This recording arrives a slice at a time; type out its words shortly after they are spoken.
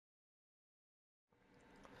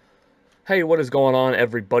Hey, what is going on,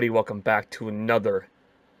 everybody? Welcome back to another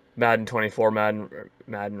Madden 24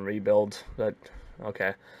 Madden rebuild.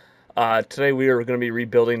 Okay. Today we are going to be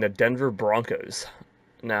rebuilding the Denver Broncos.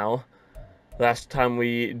 Now, last time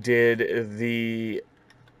we did who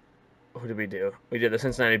did we do? We did the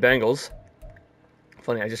Cincinnati Bengals.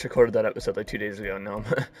 Funny, I just recorded that episode like 2 days ago. Now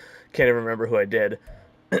I can't even remember who I did.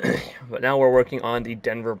 But now we're working on the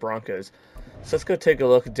Denver Broncos. So let's go take a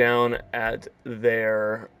look down at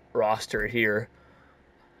their roster here.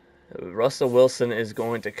 Russell Wilson is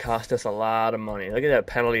going to cost us a lot of money. Look at that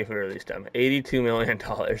penalty if we released him. $82 million.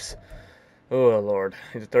 Oh, Lord.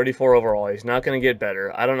 He's 34 overall. He's not going to get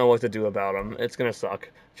better. I don't know what to do about him. It's going to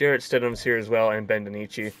suck. Jarrett Stidham's here as well, and Ben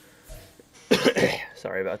DiNucci.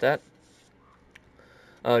 Sorry about that.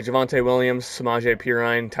 Javonte Williams, Samaje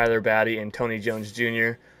Perine, Tyler Batty, and Tony Jones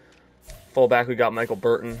Jr. Fullback, we got Michael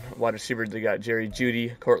Burton. Wide receiver, they got Jerry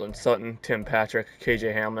Jeudy, Cortland Sutton, Tim Patrick,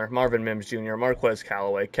 KJ Hamler, Marvin Mims Jr., Marquez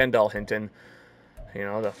Callaway, Kendall Hinton,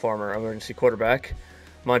 the former emergency quarterback,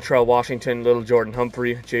 Montreal Washington, Little Jordan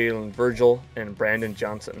Humphrey, Jalen Virgil, and Brandon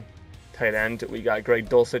Johnson. Tight end, we got Greg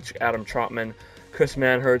Dulcich, Adam Trotman, Chris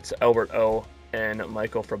Manhertz, Albert O, and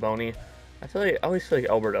Michael Fraboni. I always feel like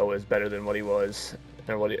Albert O is better than what he was,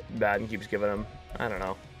 or what Madden keeps giving him. I don't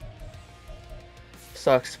know.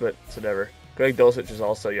 Sucks, but it's whatever. Greg Dulcich is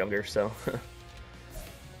also younger, so.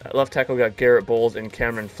 At left tackle, we got Garrett Bowles and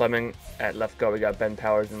Cameron Fleming. At left guard, we got Ben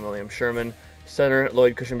Powers and William Sherman. Center,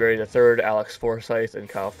 Lloyd Cushenberry III, Alex Forsyth, and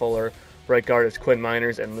Kyle Fuller. Right guard is Quinn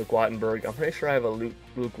Miners and Luke Wattenberg. I'm pretty sure I have a Luke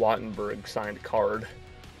Wattenberg signed card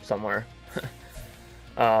somewhere.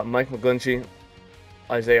 Mike McGlinchey,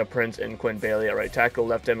 Isaiah Prince, and Quinn Bailey at right tackle.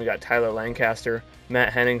 Left end, we got Tyler Lancaster,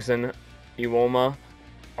 Matt Henningsen, Iwoma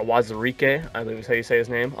Awazarike, I believe is how you say his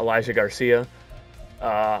name, Elijah Garcia.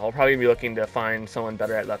 I'll probably be looking to find someone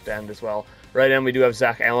better at left end as well. Right end, we do have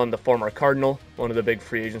Zach Allen, the former Cardinal, one of the big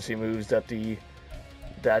free agency moves that they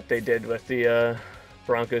did with the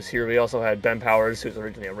Broncos here. We also had Ben Powers, who's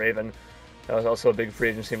originally a Raven. That was also a big free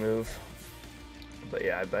agency move. But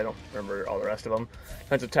yeah, I don't remember all the rest of them.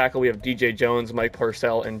 Defensive tackle, we have DJ Jones, Mike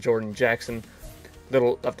Purcell, and Jordan Jackson.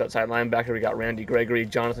 Little left outside linebacker, we got Randy Gregory,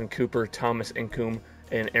 Jonathan Cooper, Thomas Incoom,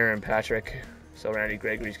 and Aaron Patrick. So Randy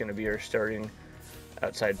Gregory's going to be your starting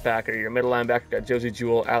outside backer. Your middle linebacker got Josie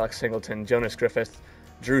Jewell, Alex Singleton, Jonas Griffith,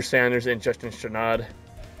 Drew Sanders, and Justin Stranad.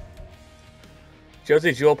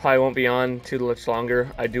 Josie Jewell probably won't be on too much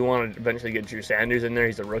longer. I do want to eventually get Drew Sanders in there.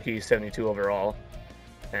 He's a rookie, 72 overall.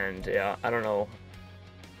 And yeah, I don't know.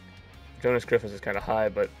 Jonas Griffith is kind of high,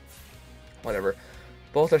 but whatever.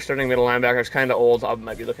 Both are starting middle linebackers, kind of old. I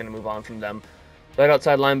might be looking to move on from them. Right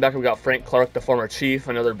outside linebacker, we got Frank Clark, the former Chief,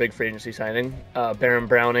 another big free agency signing. Baron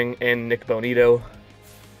Browning and Nick Bonito.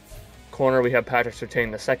 Corner, we have Patrick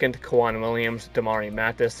Surtain II, Kwan Williams, Damari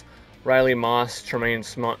Mathis, Riley Moss, Tremaine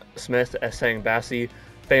Smith, Essang Bassi,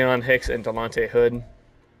 Fayon Hicks, and Delonte Hood.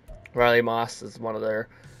 Riley Moss is one of their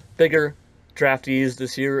bigger draftees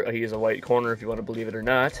this year. He is a white corner, if you want to believe it or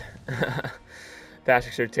not.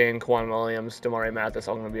 Patrick Surtain, Kwan Williams, Damari Mathis,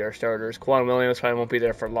 all going to be our starters. Kwan Williams probably won't be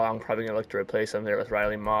there for long. Probably going to look to replace him there with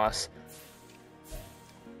Riley Moss.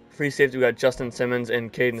 Free safety, we got Justin Simmons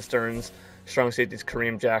and Caden Stearns. Strong safeties,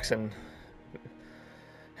 Kareem Jackson.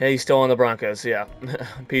 Hey, he's still on the Broncos, yeah.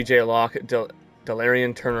 PJ Locke,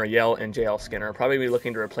 Delarian Turner-Yell, and JL Skinner. Probably be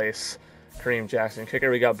looking to replace Kareem Jackson.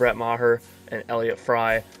 Kicker, we got Brett Maher and Elliott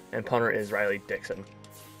Fry. And punter is Riley Dixon.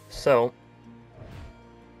 So,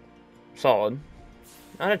 solid.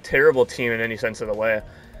 Not a terrible team in any sense of the way.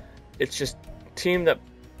 It's just a team that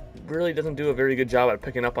really doesn't do a very good job at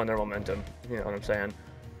picking up on their momentum. You know what I'm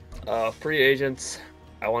saying? Free agents.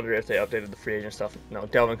 I wonder if they updated the free agent stuff. No,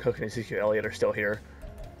 Delvin Cook and Ezekiel Elliott are still here.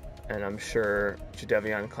 And I'm sure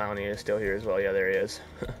Jadeveon Clowney is still here as well. Yeah, there he is.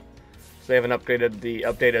 So they haven't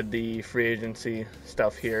updated the free agency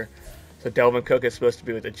stuff here. So Delvin Cook is supposed to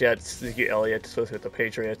be with the Jets. Ezekiel Elliott is supposed to be with the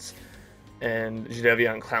Patriots. And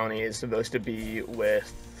Jadeveon Clowney is supposed to be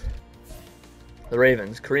with the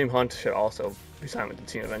Ravens. Kareem Hunt should also be signed with the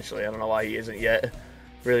team eventually. I don't know why he isn't yet.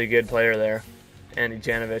 Really good player there. Andy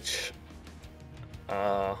Janovich,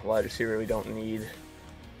 wide receiver we don't need.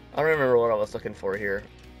 I don't remember what I was looking for here.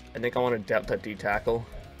 I think I want a depth at D-tackle.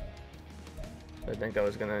 I think I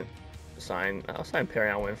was going to I'll sign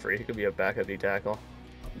Perion Winfrey. He could be a backup D-tackle.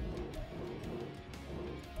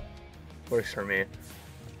 Works for me.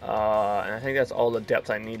 And I think that's all the depth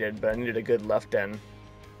I needed, but I needed a good left end.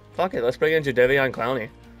 Fuck it, let's bring in Jadeveon Clowney.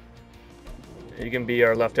 He can be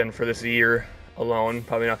our left end for this year alone.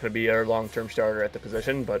 Probably not going to be our long-term starter at the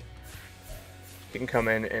position, but he can come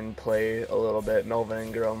in and play a little bit. Melvin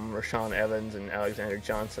Ingram, Rashawn Evans, and Alexander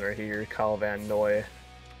Johnson are here. Kyle Van Noy.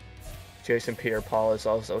 Jason Pierre-Paul is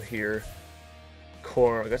also here.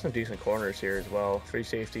 Corner, I got some decent corners here as well. Free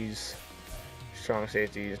safeties, strong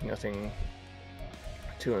safeties, nothing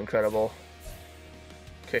too incredible.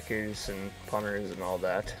 Kickers and punters and all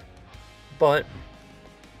that. But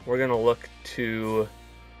we're going to look to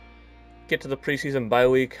get to the preseason bye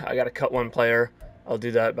week. I got to cut one player. I'll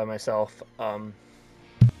do that by myself.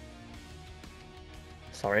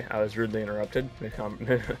 Sorry, I was rudely interrupted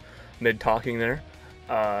mid-talking there.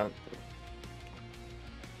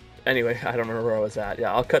 Anyway, I don't remember where I was at.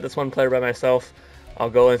 Yeah, I'll cut this one player by myself.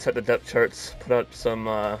 I'll go and set the depth charts, put out some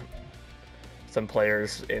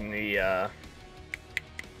players in the,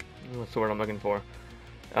 what's the word I'm looking for?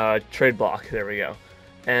 Trade block, there we go.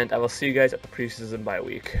 And I will see you guys at the preseason bye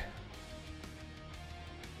week.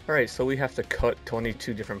 Alright, so we have to cut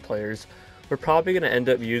 22 different players. We're probably going to end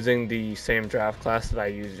up using the same draft class that I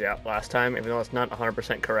used last time, even though it's not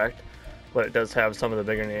 100% correct. But it does have some of the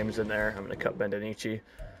bigger names in there. I'm going to cut Bendanici.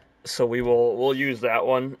 So we'll use that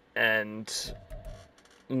one, and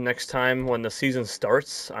next time when the season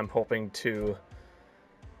starts, I'm hoping to,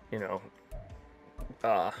 you know,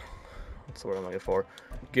 what's the word I'm looking for?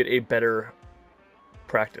 Get a better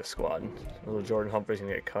practice squad. Little Jordan Humphrey's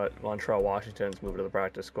gonna get cut. Montreal Washington's moved to the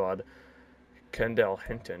practice squad. Kendall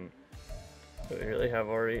Hinton. Do we really have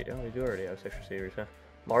already? Oh, we do already have 6 receivers, huh?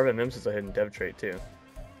 Marvin Mims is a hidden dev trait too.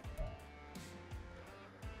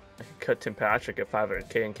 I can cut Tim Patrick at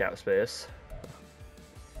 500K in cap space.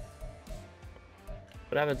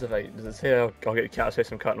 What happens if does it say I'll get cap space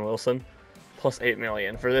from Cotton Wilson? Plus 8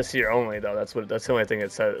 million for this year only, though. That's the only thing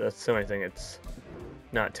it said. That's the only thing it's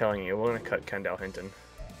not telling you. We're gonna cut Kendall Hinton,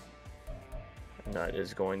 and that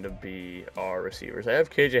is going to be our receivers. I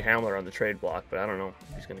have KJ Hamler on the trade block, but I don't know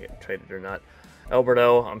if he's gonna get traded or not.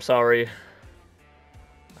 Alberto, I'm sorry.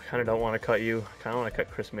 I kind of don't want to cut you. I kind of want to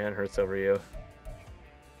cut Chris Manhertz over you.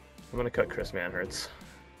 I'm going to cut Chris Manhertz.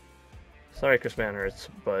 Sorry, Chris Manhertz,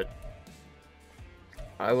 but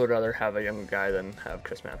I would rather have a young guy than have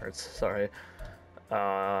Chris Manhertz. Sorry.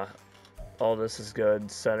 All this is good.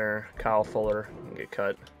 Center, Kyle Fuller can get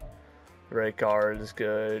cut. Right guard is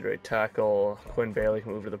good. Right tackle, Quinn Bailey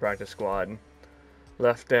can move to the practice squad.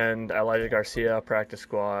 Left end, Elijah Garcia, practice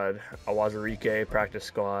squad. Awazurike, practice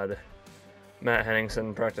squad. Matt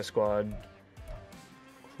Henningsen, practice squad.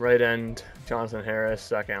 Right end, Jonathan Harris,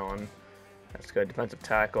 Zach Allen. That's good. Defensive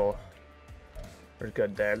tackle. We're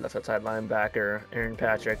good there. Left outside linebacker, Aaron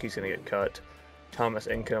Patrick, he's going to get cut. Thomas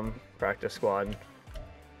Ingham, practice squad.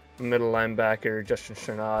 Middle linebacker, Justin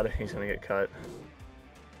Strnad, he's going to get cut.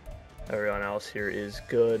 Everyone else here is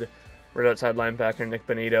good. Right outside linebacker, Nick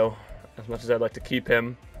Benito. As much as I'd like to keep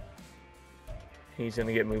him, he's going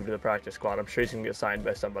to get moved to the practice squad. I'm sure he's going to get signed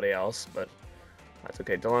by somebody else, but that's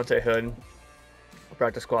okay. Delonte Hood,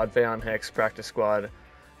 practice squad. Vayon Hicks, practice squad.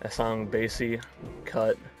 Asang Basie,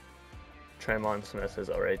 cut. Tremont Smith is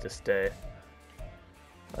alright to stay.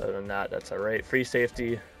 Other than that, that's alright. Free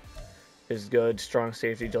safety is good. Strong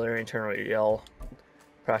safety, Delarian Turner-Yell.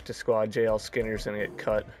 Practice squad, JL Skinner's gonna get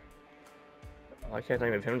cut. Why can't I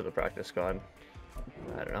move him to the practice squad?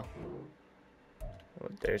 I don't know.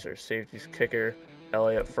 There's our safeties kicker,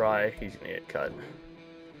 Elliott Fry, he's gonna get cut.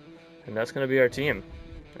 And that's gonna be our team.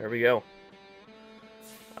 There we go.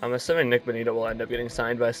 I'm assuming Nick Benito will end up getting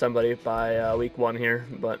signed by somebody by week 1 here,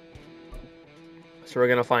 but so we're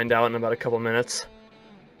gonna find out in about a couple minutes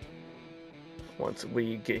once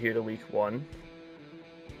we get here to week 1.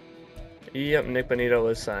 Yep, Nick Benito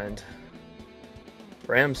is signed.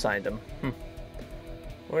 Rams signed him.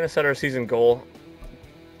 We're gonna set our season goal.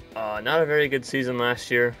 Not a very good season last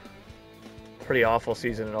year. Pretty awful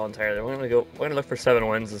season in all entirely. We're gonna look for 7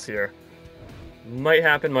 wins this year. Might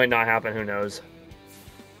happen, might not happen. Who knows?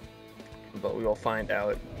 But we will find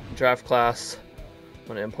out. Draft class. I'm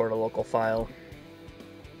gonna import a local file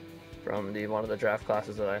from one of the draft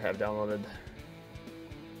classes that I have downloaded.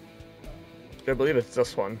 I believe it's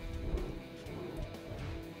this one.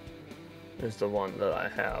 Is the one that I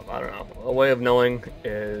have. I don't know. A way of knowing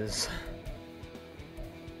is,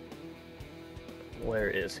 where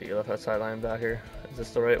is he? Left outside linebacker. Is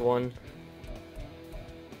this the right one?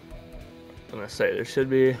 I'm gonna say there should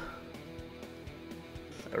be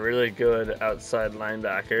a really good outside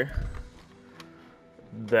linebacker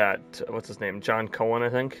that, what's his name? John Cohen, I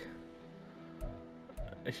think.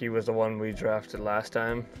 He was the one we drafted last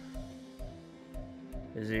time.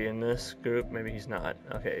 Is he in this group? Maybe he's not.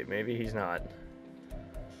 Okay, maybe he's not.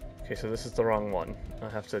 Okay, so this is the wrong one. I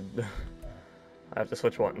have to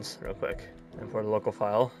switch ones real quick. Import a local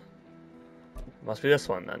file. Must be this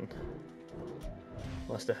one then.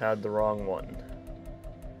 Must have had the wrong one.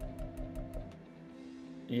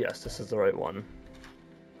 Yes, this is the right one.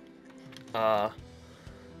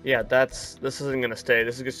 Yeah, this isn't gonna stay.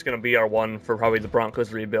 This is just gonna be our one for probably the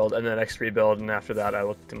Broncos rebuild and the next rebuild, and after that,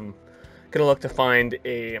 I'm gonna look to find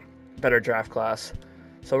a better draft class.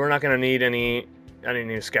 So we're not gonna need any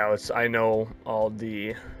new scouts. I know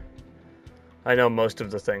most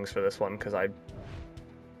of the things for this one because I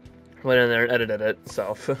went in there and edited it.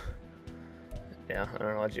 So yeah, I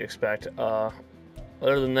don't know what you expect. Other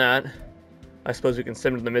than that, I suppose we can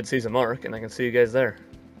sim to the mid-season mark, and I can see you guys there.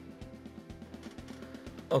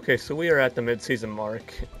 Okay, so we are at the mid-season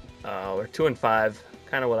mark. We're 2-5,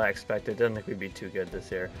 kind of what I expected. Didn't think we'd be too good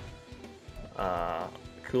this year.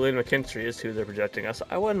 Kool-Aid McKinstry is who they're projecting us.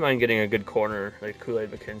 I wouldn't mind getting a good corner, like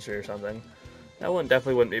Kool-Aid McKinstry or something. That one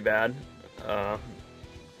definitely wouldn't be bad.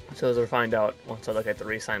 So as we'll find out once I look at the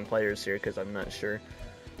re-sign players here, because I'm not sure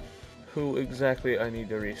who exactly I need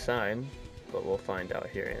to re-sign, but we'll find out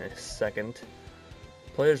here in a second.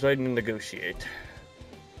 Players ready to negotiate.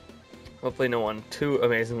 Hopefully no one too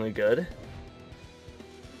amazingly good.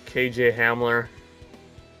 KJ Hamler.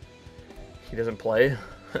 He doesn't play.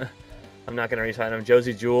 I'm not going to re-sign him.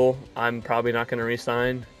 Josie Jewell, I'm probably not going to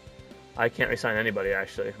re-sign. I can't re-sign anybody,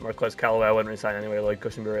 actually. Marquez Callaway, I wouldn't re-sign anyway. Lloyd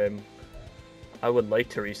Cushenberry, I would like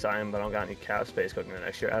to re-sign, but I don't got any cap space going into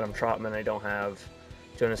next year. Adam Trotman, I don't have.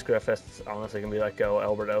 Jonas Griffiths, honestly, can be let go.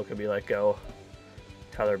 Alberto can be let go.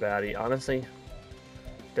 Tyler Batty, honestly.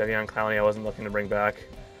 Devion Clowney, I wasn't looking to bring back.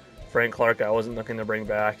 Frank Clark, I wasn't looking to bring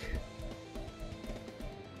back.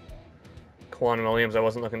 Quan Williams, I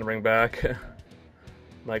wasn't looking to bring back.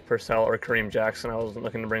 Mike Purcell or Kareem Jackson, I wasn't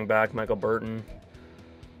looking to bring back. Michael Burton,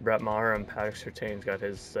 Brett Maher, and Patrick Surtain's got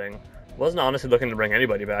his thing. Wasn't honestly looking to bring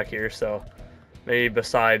anybody back here, so maybe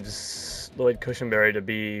besides Lloyd Cushenberry to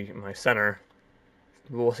be my center.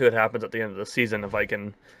 We'll see what happens at the end of the season if I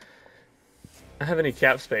can have any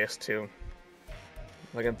cap space too.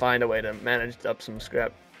 If I can find a way to manage up some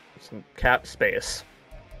cap space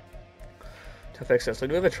to fix this. So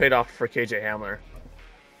do we have a trade-off for KJ Hamler,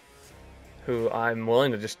 who I'm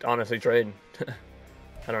willing to just honestly trade.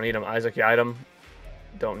 I don't need him. Isaac Yiadom,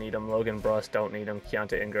 don't need him. Logan Bruss, don't need him.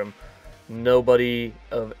 Keontae Ingram, nobody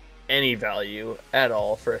of any value at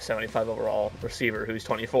all for a 75 overall receiver who's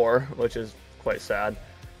 24, which is quite sad.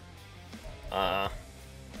 But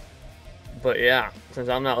yeah, since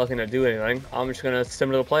I'm not looking to do anything, I'm just going to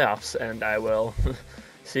sim to the playoffs, and I will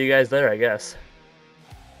see you guys there, I guess.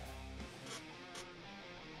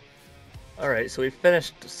 Alright, so we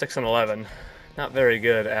finished 6-11. Not very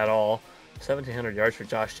good at all. 1,700 yards for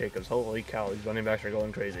Josh Jacobs. Holy cow, these running backs are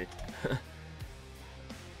going crazy.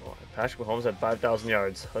 Well, Patrick Mahomes had 5,000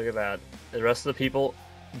 yards. Look at that. The rest of the people,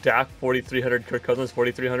 Dak 4,300, Kirk Cousins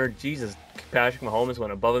 4,300. Jesus, Patrick Mahomes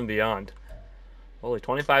went above and beyond. Holy,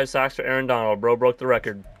 25 sacks for Aaron Donald. Bro broke the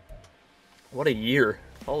record. What a year.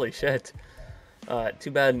 Holy shit.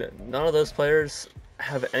 Too bad none of those players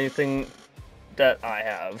have anything that I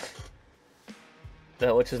have.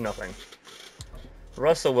 Which is nothing.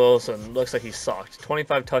 Russell Wilson looks like he sucked.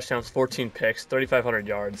 25 touchdowns, 14 picks, 3,500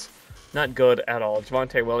 yards. Not good at all.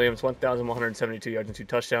 Javonte Williams, 1,172 yards and 2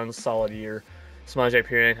 touchdowns. Solid year. Samaje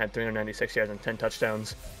Perine had 396 yards and 10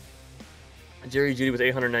 touchdowns. Jerry Jeudy with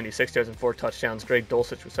 896 yards and 4 touchdowns. Greg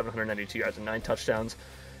Dulcich with 792 yards and 9 touchdowns.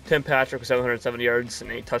 Tim Patrick with 770 yards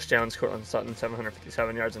and 8 touchdowns. Cortland Sutton,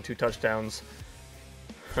 757 yards and 2 touchdowns.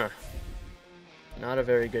 Huh. Not a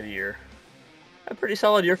very good year. A pretty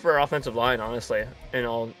solid year for our offensive line, honestly. In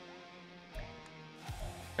all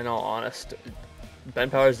honest, Ben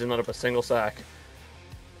Powers didn't let up a single sack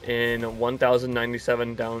in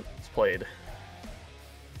 1,097 downs played.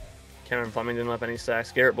 Cameron Fleming didn't let up any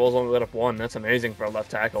sacks. Garrett Bowles only let up 1. That's amazing for a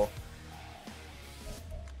left tackle.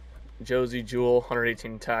 Josie Jewell,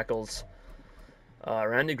 118 tackles.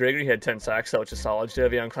 Randy Gregory had 10 sacks, which is solid.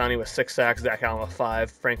 Devion Clowney with 6 sacks. Zach Allen with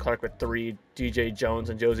 5. Frank Clark with 3. DJ Jones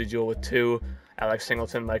and Josie Jewell with 2. Alex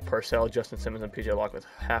Singleton, Mike Purcell, Justin Simmons, and PJ Locke with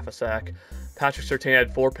half a sack. Patrick Surtain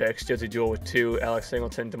had 4 picks. Josie Jewell with 2. Alex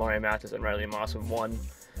Singleton, Demario Mathis, and Riley Moss with 1.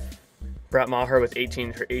 Brett Maher with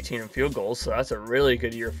 18 for 18 in field goals, so that's a really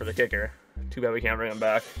good year for the kicker. Too bad we can't bring him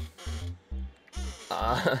back.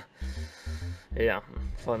 Yeah,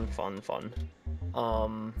 fun.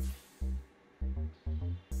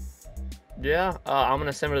 Yeah, I'm going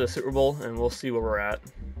to send her to the Super Bowl, and we'll see where we're at.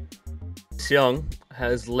 Bryce Young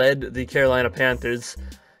has led the Carolina Panthers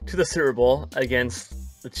to the Super Bowl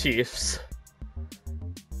against the Chiefs.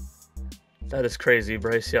 That is crazy.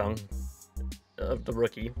 Bryce Young, the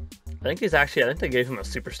rookie. I think they gave him a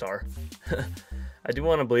superstar. I do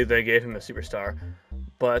want to believe they gave him a superstar.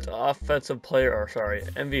 But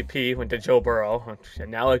MVP went to Joe Burrow.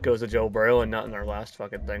 And now it goes to Joe Burrow and not in our last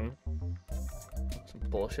fucking thing. Some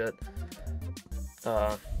bullshit.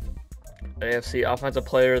 AFC Offensive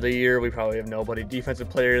Player of the Year, we probably have nobody. Defensive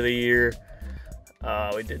Player of the Year,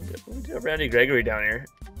 we did Randy Gregory down here.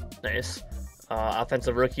 Nice.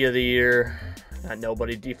 Offensive Rookie of the Year, not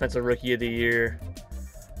nobody. Defensive Rookie of the Year.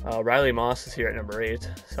 Riley Moss is here at number 8.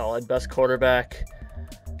 Solid. Best quarterback.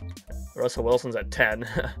 Russell Wilson's at 10.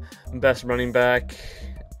 Best running back.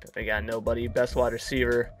 I got nobody. Best wide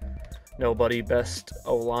receiver. Nobody. Best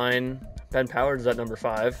O-line. Ben Powers is at number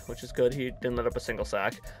 5, which is good. He didn't let up a single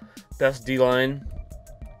sack. Best D-line.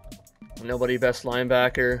 Nobody. Best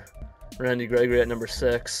linebacker. Randy Gregory at number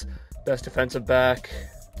 6. Best defensive back.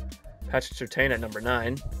 Patrick Surtain at number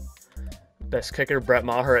 9. Best kicker. Brett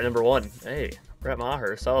Maher at number 1. Hey. Brett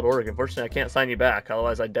Maher, solid work. Unfortunately, I can't sign you back.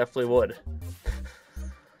 Otherwise, I definitely would.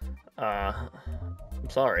 I'm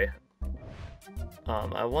sorry.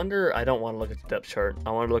 I wonder... I don't want to look at the depth chart. I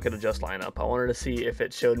wanted to look at a just lineup. I wanted to see if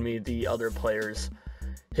it showed me the other players'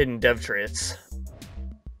 hidden dev traits.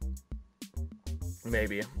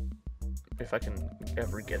 Maybe. If I can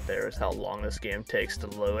ever get there, is how long this game takes to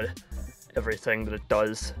load everything that it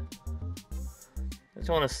does. I just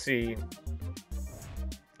want to see...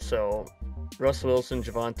 So... Russell Wilson,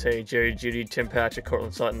 Javonte, Jerry Jeudy, Tim Patrick,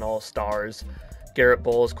 Cortland Sutton, all stars. Garrett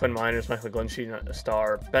Bowles, Quinn Miners, Michael Glensheen, a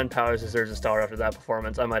star. Ben Powers deserves a star after that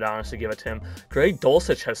performance. I might honestly give it to him. Greg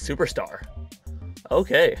Dulcich has superstar.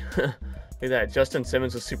 Okay. Look at that. Justin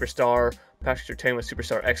Simmons was superstar. Patrick Surtain was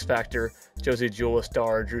superstar X Factor. Josie Jewell was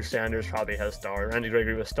star. Drew Sanders probably has star. Randy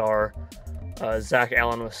Gregory was star. Zach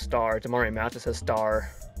Allen was star. Damari Mathis has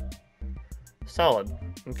star. Solid.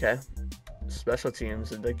 Okay. Special teams.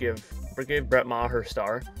 They gave Brett Maher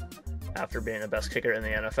star after being the best kicker in the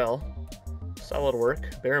NFL. Solid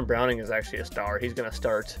work. Baron Browning is actually a star. He's going to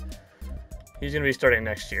start. He's going to be starting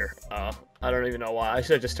next year. I don't even know why. I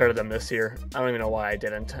should have just started them this year. I don't even know why I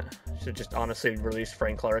didn't. Should have just honestly released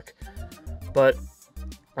Frank Clark. But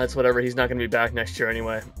that's whatever. He's not going to be back next year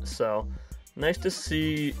anyway. So nice to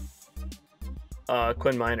see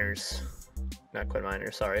Quinn Miners. Not Quinn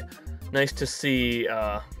Miners, sorry. Nice to see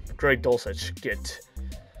Greg Dulcich get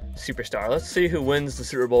superstar. Let's see who wins the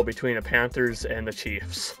Super Bowl between the Panthers and the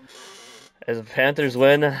Chiefs. As the Panthers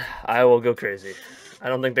win, I will go crazy. I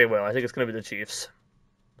don't think they will. I think it's going to be the Chiefs.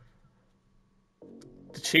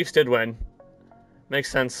 The Chiefs did win.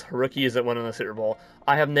 Makes sense. Rookie isn't winning the Super Bowl.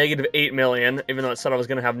 I have negative $8 million, even though it said I was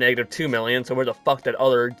going to have negative $2 million. So where the fuck that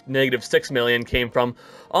other negative $6 million came from?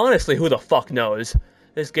 Honestly, who the fuck knows?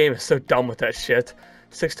 This game is so dumb with that shit.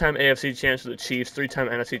 6-time AFC champs for the Chiefs, 3-time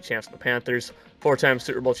NFC champs for the Panthers, 4-time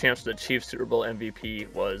Super Bowl champs for the Chiefs. Super Bowl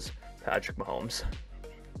MVP was Patrick Mahomes.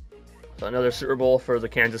 So another Super Bowl for the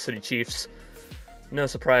Kansas City Chiefs. No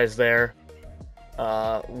surprise there.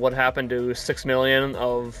 What happened to $6 million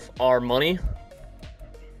of our money?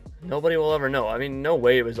 Nobody will ever know. I mean, no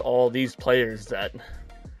way it was all these players that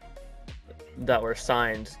were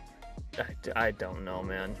signed. I don't know,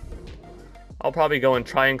 man. I'll probably go and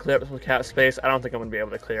try and clear up some cap space. I don't think I'm going to be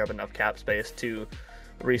able to clear up enough cap space to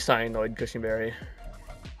re-sign Lloyd Cushenberry.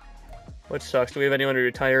 Which sucks. Do we have anyone to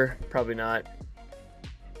retire? Probably not.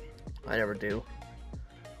 I never do.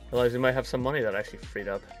 Otherwise, we might have some money that actually freed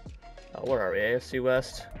up. Where are we? AFC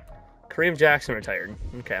West? Kareem Jackson retired.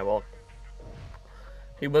 Okay, well,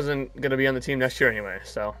 he wasn't going to be on the team next year anyway,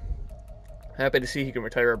 so happy to see he can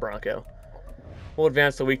retire a Bronco. We'll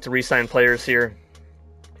advance the week to re-sign players here.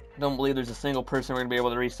 Don't believe there's a single person we're going to be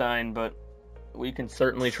able to re-sign, but we can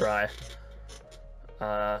certainly try.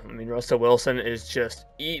 I mean, Russell Wilson is just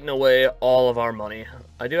eating away all of our money.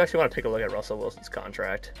 I do actually want to take a look at Russell Wilson's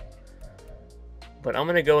contract. But I'm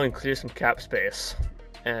going to go and clear some cap space,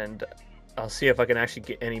 and I'll see if I can actually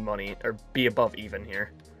get any money or be above even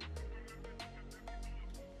here.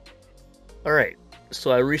 Alright,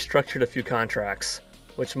 so I restructured a few contracts,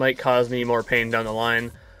 which might cause me more pain down the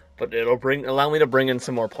line. But it'll allow me to bring in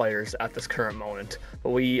some more players at this current moment. But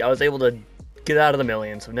I was able to get out of the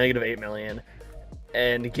millions, so negative $8 million,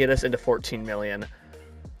 and get us into $14 million.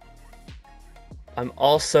 I'm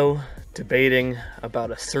also debating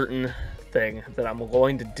about a certain thing that I'm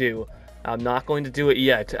going to do. I'm not going to do it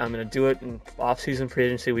yet. I'm going to do it in off-season free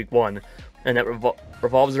agency week 1, and that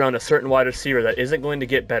revolves around a certain wide receiver that isn't going to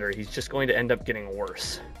get better. He's just going to end up getting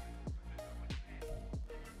worse.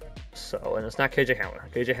 So, and it's not KJ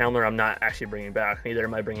Hamler. KJ Hamler I'm not actually bringing back. Neither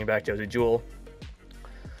am I bringing back Josie Jewell.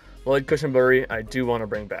 Lloyd Cushenberry, I do want to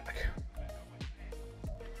bring back.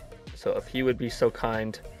 So if he would be so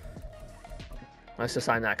kind, let's just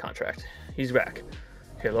sign that contract. He's back.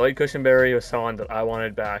 Okay, Lloyd Cushenberry was someone that I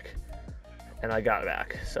wanted back, and I got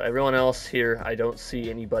back. So everyone else here, I don't see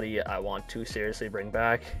anybody I want to seriously bring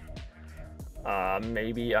back.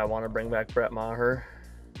 Maybe I want to bring back Brett Maher.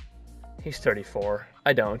 He's 34.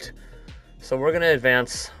 I don't. So we're going to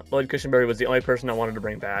advance. Lloyd Cushenberry was the only person I wanted to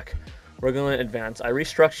bring back. We're going to advance. I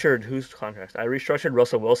restructured whose contract? I restructured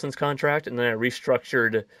Russell Wilson's contract, and then I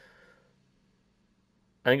restructured,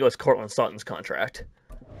 I think it was Cortland Sutton's contract.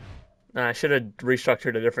 I should have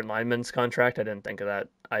restructured a different lineman's contract. I didn't think of that.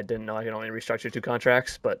 I didn't know I could only restructure 2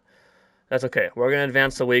 contracts, but that's okay. We're going to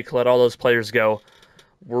advance the week, let all those players go.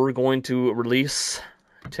 We're going to release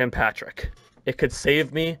Tim Patrick. It could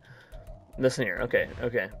save me. Listen here. Okay.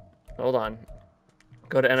 Hold on.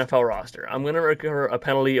 Go to NFL roster. I'm going to recover a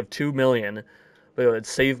penalty of $2 million, but it would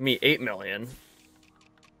save me $8 million.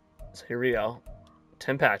 So here we go.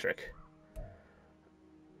 Tim Patrick.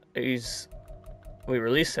 We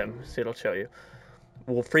release him. See, it'll show you.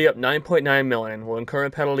 We'll free up $9.9 million. We'll incur a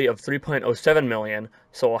penalty of $3.07 million,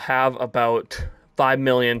 so we'll have about $5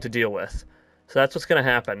 million to deal with. So that's what's going to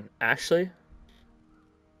happen. Actually,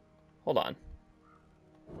 hold on.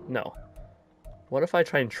 No. What if I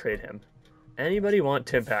try and trade him? Anybody want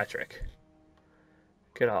Tim Patrick?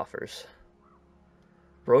 Get offers.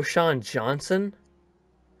 Roshan Johnson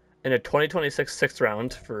and a 2026 6th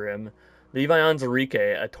round for him. Levi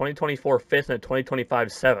Onwuzurike, a 2024 5th and a 2025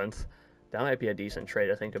 7th. That might be a decent trade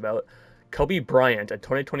to think about. Kobe Bryant, a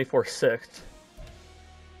 2024 6th.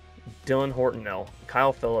 Dylan Horton, no.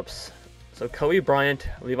 Kyle Phillips. So Kobe Bryant,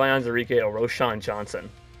 Levi Onwuzurike, or Roshan Johnson.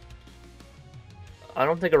 I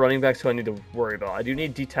don't think a running back's who I need to worry about. I do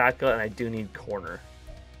need D tackle and I do need corner.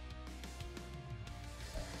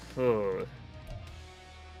 Kobe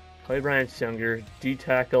Bryant's younger. D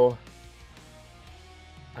tackle.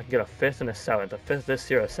 I can get a 5th and a 7th. A 5th this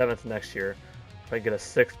year, a 7th next year. If I get a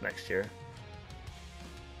 6th next year.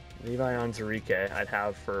 Levi Onwuzurike I'd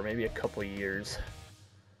have for maybe a couple years.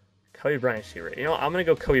 Kobe Bryant's here. You know, I'm going to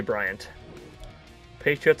go Kobe Bryant.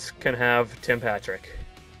 Patriots can have Tim Patrick.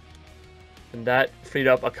 And that freed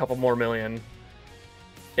up a couple more million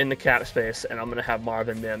in the cap space, and I'm going to have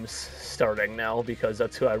Marvin Mims starting now because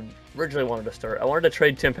that's who I originally wanted to start. I wanted to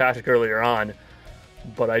trade Tim Patrick earlier on,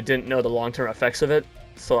 but I didn't know the long-term effects of it,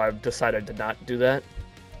 so I decided to not do that.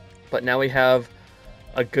 But now we have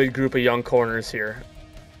a good group of young corners here,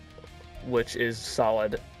 which is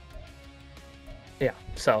solid. Yeah,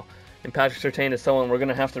 so, and Patrick Surtain is someone we're going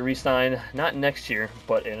to have to re-sign, not next year,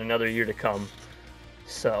 but in another year to come.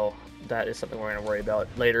 So that is something we're going to worry about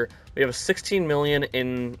later. We have a $16 million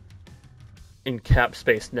in cap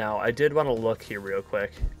space now. I did want to look here real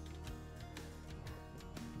quick.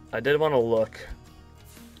 I did want to look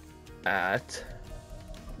at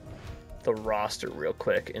the roster real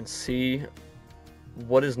quick and see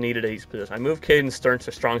what is needed at each position. I moved Caden Stearns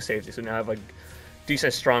to strong safety, so now I have a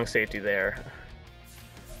decent strong safety there.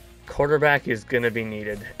 Quarterback is going to be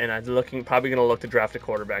needed, and I'm probably going to look to draft a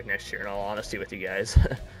quarterback next year, in all honesty with you guys.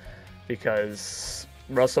 Because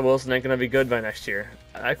Russell Wilson ain't going to be good by next year.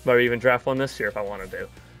 I could probably even draft one this year if I wanted to.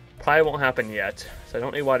 Probably won't happen yet, so I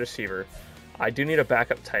don't need wide receiver. I do need a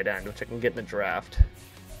backup tight end, which I can get in the draft.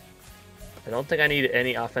 I don't think I need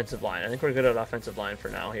any offensive line. I think we're good at offensive line for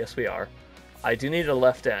now. Yes, we are. I do need a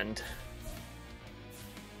left end.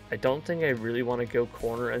 I don't think I really want to go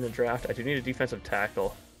corner in the draft. I do need a defensive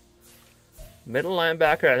tackle. Middle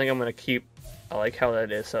linebacker, I think I'm going to keep. I like how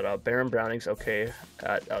that is set up. Baron Browning's okay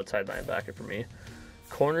at outside linebacker for me.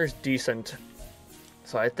 Corner's decent.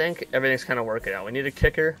 So I think everything's kind of working out. We need a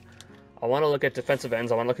kicker. I want to look at defensive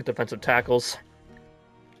ends. I want to look at defensive tackles.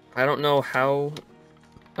 I don't know how.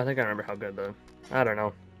 I think I remember how good though. I don't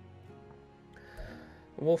know.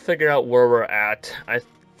 We'll figure out where we're at.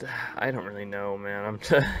 I don't really know, man.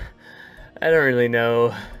 I don't really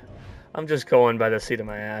know. I'm just going by the seat of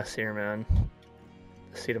my ass here, man.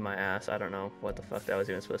 The seat of my ass. I don't know what the fuck that was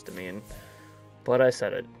even supposed to mean. But I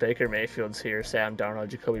said it. Baker Mayfield's here. Sam Darnold,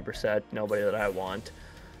 Jacoby Brissett. Nobody that I want.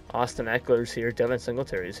 Austin Eckler's here. Devin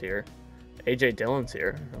Singletary's here. A.J. Dillon's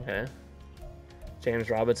here. Okay. James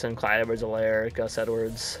Robinson, Clyde Edwards-Helaire, Gus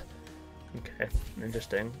Edwards. Okay.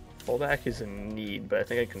 Interesting. Fullback is in need, but I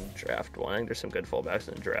think I can draft one. I think there's some good fullbacks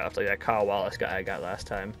in the draft. Like that Kyle Wallace guy I got last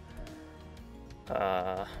time.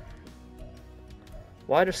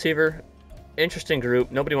 Wide receiver, interesting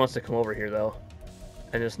group. Nobody wants to come over here though,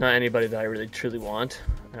 and there's not anybody that I really truly want.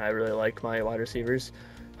 And I really like my wide receivers.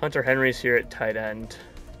 Hunter Henry's here at tight end.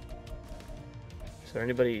 Is there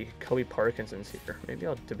anybody? Kobe Parkinson's here. Maybe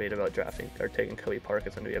I'll debate about drafting or taking Kobe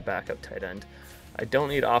Parkinson to be a backup tight end. I don't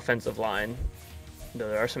need offensive line, though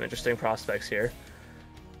there are some interesting prospects here.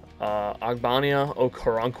 Ogbania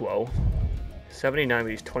Okoronkwo, 79,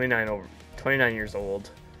 but he's 29 years old.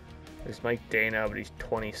 There's Mike Dana, but he's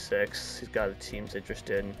 26. He's got a team's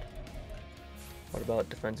interested. What about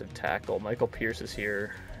defensive tackle? Michael Pierce is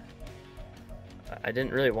here. I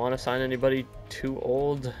didn't really want to sign anybody too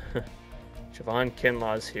old. Javon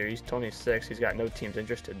Kinlaw's here. He's 26. He's got no teams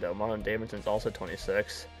interested, though. Marlon Davidson's also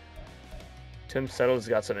 26. Tim Settle's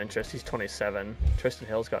got some interest. He's 27. Tristan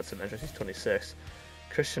Hill's got some interest. He's 26.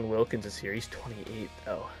 Christian Wilkins is here. He's 28,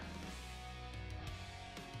 though.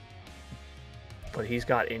 But he's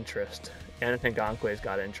got interest. Anthony Gonkwe's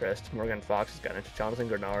got interest. Morgan Fox has got interest. Jonathan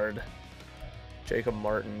Grenard. Jacob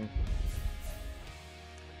Martin.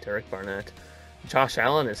 Derek Barnett. Josh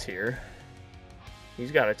Allen is here.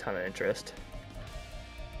 He's got a ton of interest.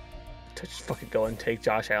 To just fucking go and take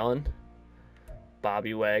Josh Allen.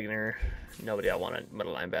 Bobby Wagner. Nobody I want at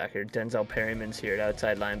middle linebacker. Denzel Perryman's here at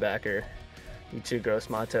outside linebacker. Ichi Gross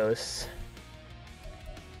Matos.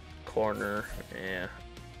 Corner. Yeah.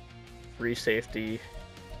 Free safety.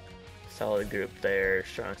 Solid group there.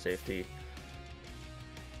 Strong safety.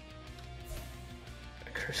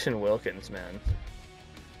 Christian Wilkins, man.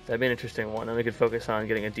 That'd be an interesting one. Then we could focus on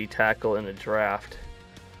getting a D tackle in the draft.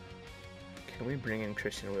 Can we bring in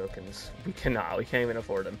Christian Wilkins? We cannot. We can't even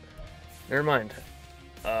afford him. Never mind.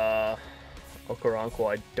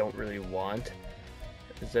 Okoronkwo I don't really want.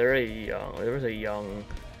 Is there a young... There was a young...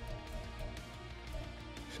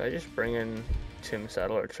 Should I just bring in Tim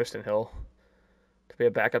Settle or Tristan Hill to be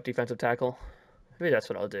a backup defensive tackle? Maybe that's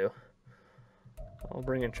what I'll do. I'll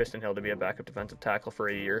bring in Tristan Hill to be a backup defensive tackle for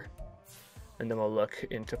a year. And then we'll look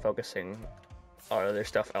into focusing our other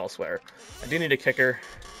stuff elsewhere. I do need a kicker.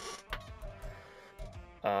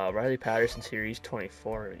 Riley Patterson's here. He's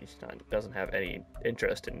 24. Doesn't have any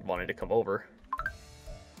interest in wanting to come over.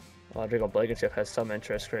 Rodrigo Blankenship has some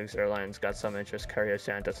interest. Craig's Airlines got some interest. Cario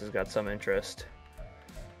Santos has got some interest.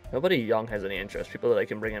 Nobody young has any interest. People that I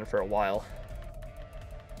can bring in for a while.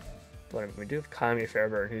 But we do have Kami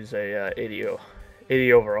Fairburn, who's a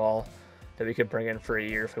 80 overall that we could bring in for a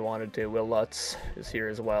year if we wanted to. Will Lutz is here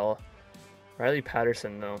as well. Riley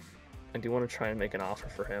Patterson, though, I do want to try and make an offer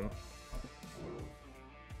for him.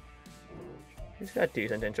 He's got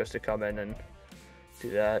decent interest to come in and do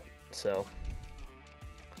that, so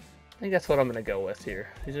I think that's what I'm going to go with here.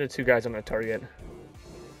 These are the two guys I'm going to target.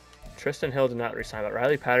 Tristan Hill did not resign, but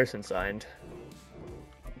Riley Patterson signed.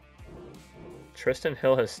 Tristan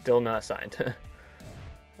Hill has still not signed.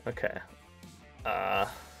 Okay.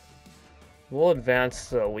 We'll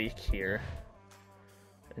advance a week here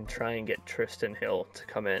and try and get Tristan Hill to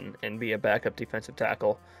come in and be a backup defensive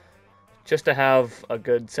tackle. Just to have a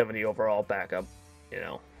good 70 overall backup, you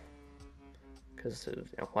know. Because, you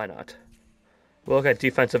know, why not? We'll look at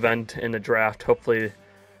defensive end in the draft. Hopefully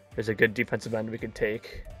there's a good defensive end we can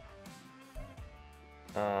take.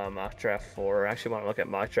 Mock draft 4. I actually want to look at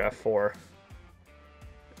mock draft 4.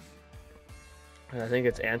 I think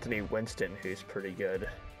it's Anthony Winston who's pretty good.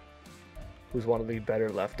 Who's one of the better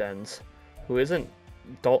left ends. Who isn't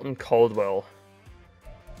Dalton Caldwell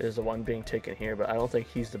is the one being taken here, but I don't think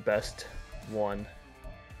he's the best one.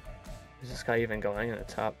 Is this guy even going in the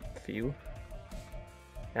top few?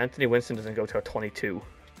 Anthony Winston doesn't go to a 22.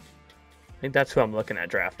 I think that's who I'm looking at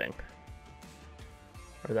drafting.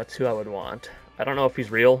 Or that's who I would want. I don't know if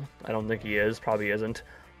he's real. I don't think he is. Probably isn't.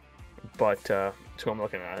 But that's who I'm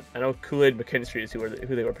looking at. I know Kool-Aid McKinstry is who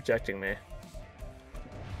they were projecting me.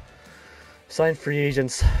 Sign free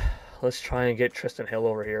agents. Let's try and get Tristan Hill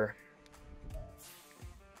over here.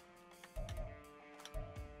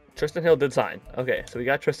 Tristan Hill did sign. Okay, so we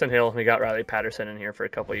got Tristan Hill and we got Riley Patterson in here for a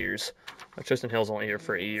couple years. Tristan Hill's only here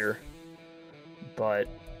for a year. But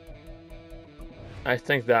I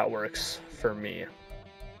think that works for me.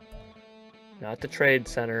 Not the trade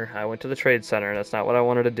center. I went to the trade center. That's not what I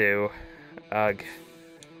wanted to do. Ugh.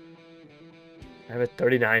 I have a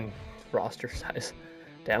 39 roster size.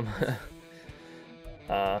 Damn.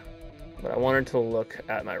 But I wanted to look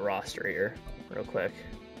at my roster here real quick.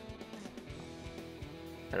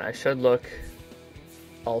 And I should look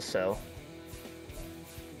also.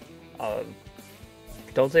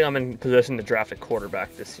 Don't think I'm in position to draft a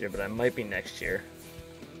quarterback this year, but I might be next year.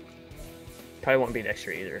 Probably won't be next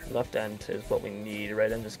year either. Left end is what we need.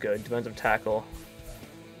 Right end is good. Defensive tackle.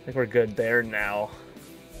 I think we're good there now.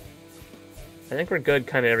 I think we're good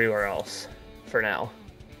kind of everywhere else for now.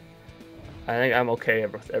 I think I'm okay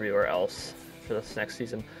with everywhere else for this next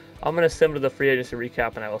season. I'm going to sim to the free agency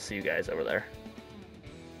recap, and I will see you guys over there.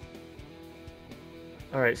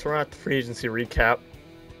 Alright, so we're at the free agency recap.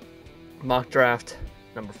 Mock draft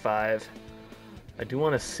number 5. I do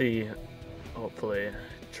want to see, hopefully,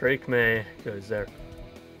 Drake May goes there.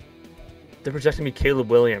 They're projecting me Caleb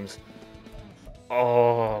Williams.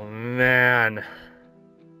 Oh, man.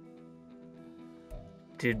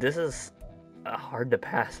 Dude, this is hard to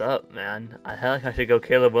pass up, man. I feel like I should go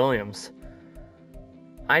Caleb Williams.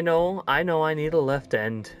 I know I need a left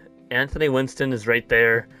end. Anthony Winston is right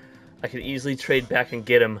there. I could easily trade back and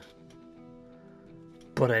get him.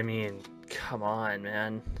 But I mean, come on,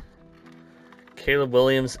 man. Caleb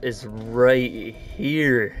Williams is right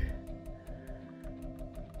here.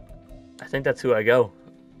 I think that's who I go.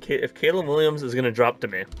 If Caleb Williams is going to drop to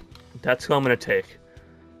me, that's who I'm going to take.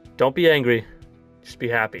 Don't be angry. Just be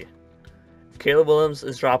happy. If Caleb Williams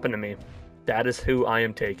is dropping to me, that is who I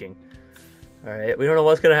am taking. All right, we don't know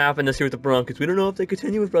what's going to happen this year with the Broncos. We don't know if they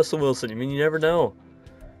continue with Russell Wilson. I mean, you never know.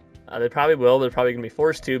 They probably will. They're probably going to be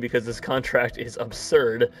forced to because this contract is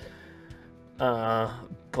absurd.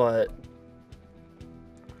 But,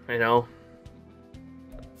 you know,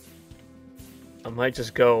 I might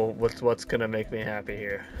just go with what's going to make me happy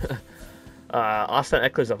here. Austin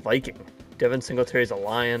Eckler's a Viking. Devin Singletary's a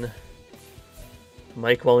Lion.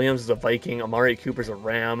 Mike Williams is a Viking. Amari Cooper's a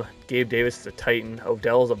Ram. Gabe Davis is a Titan.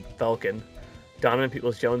 Odell's a Falcon. Donovan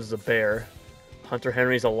Peoples-Jones is a Bear. Hunter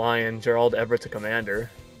Henry's a Lion. Gerald Everett's a Commander.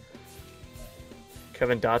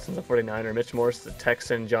 Kevin Dotson's a 49er. Mitch Morse is a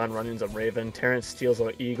Texan. John Running's a Raven. Terrence Steele's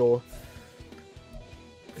an Eagle.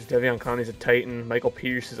 Devion Conley's a Titan. Michael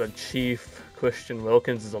Peters is a Chief. Christian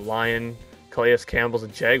Wilkins is a Lion. Calais Campbell's a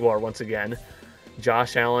Jaguar once again.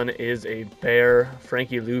 Josh Allen is a Bear.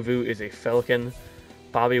 Frankie Louvu is a Falcon.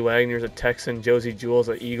 Bobby Wagner's a Texan. Josie Jewell's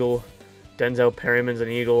an Eagle. Denzel Perryman's an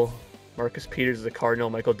Eagle. Marcus Peters is a Cardinal.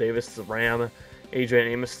 Michael Davis is a Ram. Adrian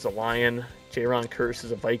Amos is a Lion. Jaron Curse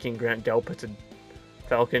is a Viking. Grant Delpit's a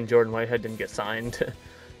Falcon. Jordan Whitehead didn't get signed.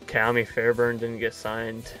 Kami Fairburn didn't get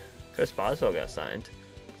signed. Chris Boswell got signed.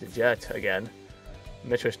 He's a Jet again.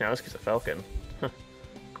 Mitch Wisnowski's a Falcon. Huh.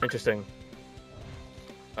 Interesting.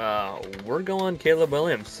 We're going Caleb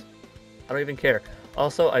Williams. I don't even care.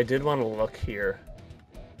 Also, I did want to look here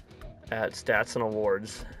at stats and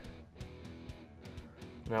awards.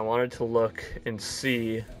 And I wanted to look and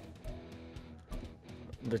see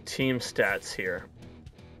the team stats here.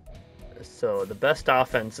 So the best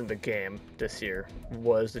offense in the game this year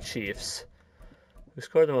was the Chiefs. Who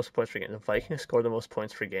scored the most points per game? The Vikings scored the most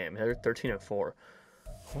points per game. They're 13-4.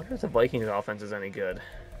 I wonder if the Vikings offense is any good.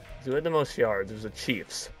 Who had the most yards? It was the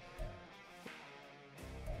Chiefs.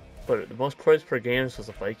 But the most points per game was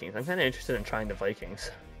the Vikings. I'm kind of interested in trying the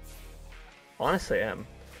Vikings. Honestly, I am.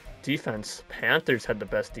 Defense. Panthers had the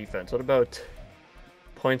best defense. What about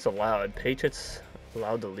points allowed? Patriots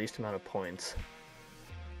allowed the least amount of points.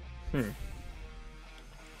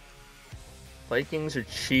 Vikings or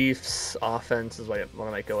Chiefs offense is what I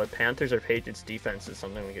might go with. Panthers or Patriots defense is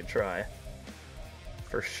something we could try.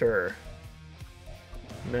 For sure.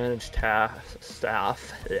 Manage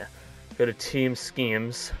staff. Yeah. Go to team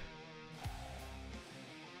schemes.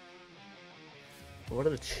 What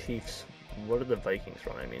are the Chiefs? What are the Vikings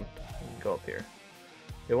run? I mean, go up here.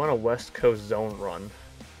 They want a West Coast zone run.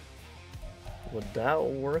 Would that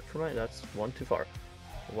work for me? That's one too far.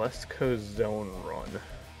 West Coast zone run.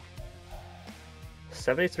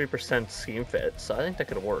 73% scheme fit, so I think that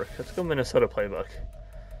could work. Let's go Minnesota playbook.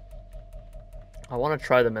 I want to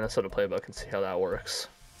try the Minnesota playbook and see how that works.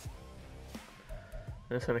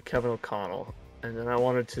 And it's going to Kevin O'Connell. And then I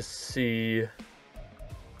wanted to see...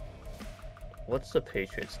 What's the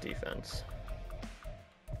Patriots defense?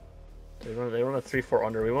 They run a 3-4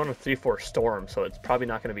 under. We run a 3-4 storm, so it's probably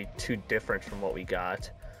not going to be too different from what we got.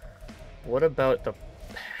 What about the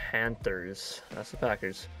Panthers? That's the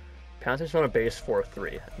Packers. Panthers run a base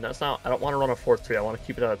 4-3. And that's not... I don't want to run a 4-3. I want to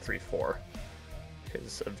keep it at a 3-4.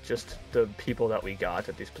 Because of just the people that we got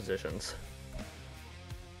at these positions.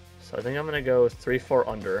 So I think I'm going to go 3-4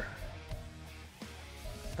 under.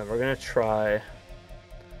 And we're going to try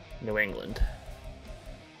New England.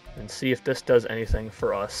 And see if this does anything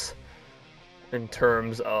for us in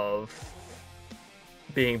terms of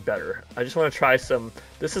being better. I just want to try some...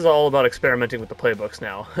 This is all about experimenting with the playbooks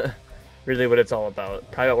now. Really what it's all about.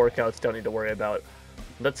 Private workouts don't need to worry about.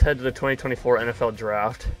 Let's head to the 2024 NFL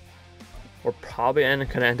Draft. We're probably going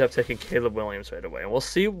to end up taking Caleb Williams right away. And we'll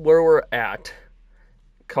see where we're at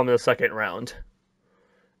coming the second round.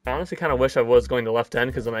 I honestly kind of wish I was going to left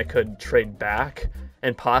end because then I could trade back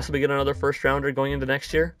and possibly get another first rounder going into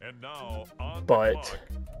next year. But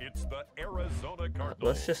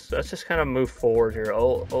let's just kind of move forward here.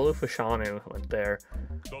 Olu Fashanu went there.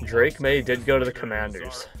 Drake May did go to the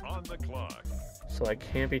Commanders, so I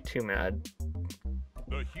can't be too mad.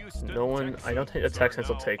 No one. I don't think the Texans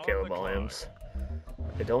will take Caleb Williams.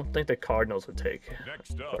 I don't think the Cardinals would take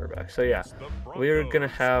quarterback. So yeah, we're gonna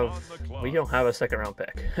have. We don't have a second round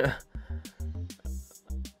pick.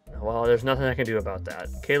 Well, there's nothing I can do about that.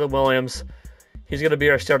 Caleb Williams, he's gonna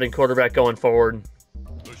be our starting quarterback going forward.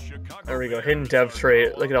 There we go. Hidden dev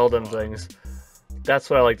trait. Look at all them things. That's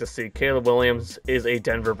what I like to see. Caleb Williams is a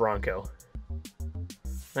Denver Bronco.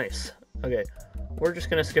 Nice. Okay, we're just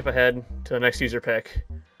going to skip ahead to the next user pick,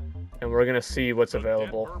 and we're going to see what's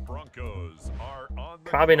available.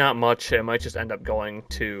 Probably not much. It might just end up going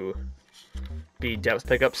to be depth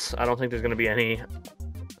pickups. I don't think there's going to be any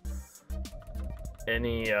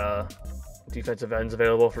defensive ends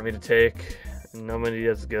available for me to take. Nobody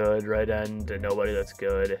that's good, right end, and nobody that's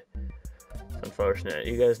good. It's unfortunate.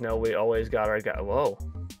 You guys know we always got our guy. Whoa.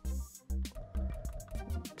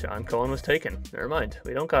 John Cohen was taken. Never mind.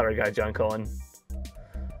 We don't got our guy, John Cohen.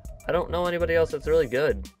 I don't know anybody else that's really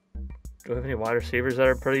good. Do we have any wide receivers that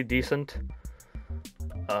are pretty decent?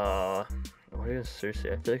 What is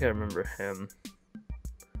seriously? I feel like I remember him.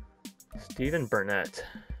 Stephen Burnett.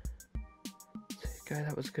 Guy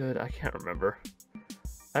that was good? I can't remember.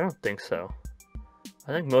 I don't think so.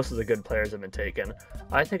 I think most of the good players have been taken.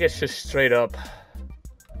 I think it's just straight up.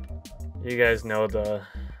 You guys know the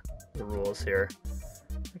rules here.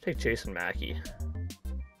 I'll take Jason Mackey.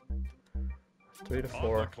 3 to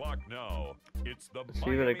 4. Is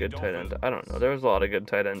he even a good tight end? I don't know. There was a lot of good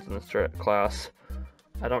tight ends in this class.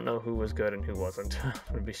 I don't know who was good and who wasn't. I'm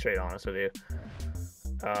gonna be straight honest with you.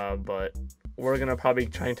 But we're gonna probably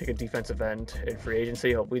try and take a defensive end in free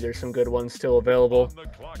agency. Hopefully there's some good ones still available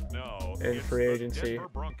in free agency.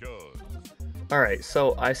 Alright,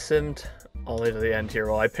 so I simmed all the way to the end here.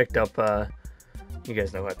 Well, I picked up, you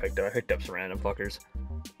guys know who I picked up. I picked up some random fuckers.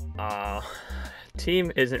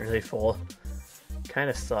 Team isn't really full. Kind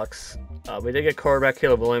of sucks. We did get quarterback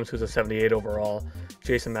Caleb Williams, who's a 78 overall.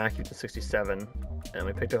 Jason Mackey to 67. And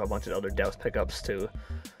we picked up a bunch of other depth pickups to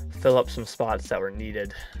fill up some spots that were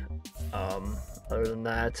needed. Other than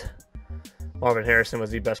that, Marvin Harrison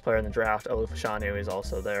was the best player in the draft. Olu Fashanu is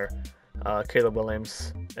also there. Caleb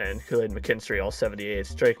Williams and Kool-Aid McKinstry, all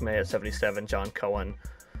 78s. Drake May at 77. John Cohen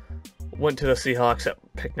went to the Seahawks at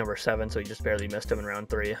pick number 7, so he just barely missed him in round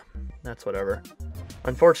 3. That's whatever.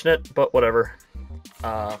 Unfortunate, but whatever.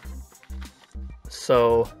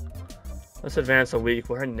 So let's advance a week.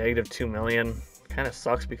 We're at negative 2 million. Kind of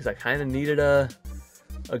sucks because I kind of needed a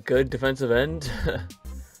good defensive end.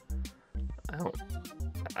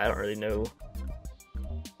 I don't really know.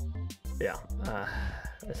 Yeah,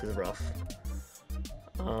 this is rough.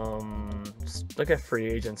 Look at free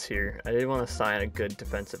agents here. I did want to sign a good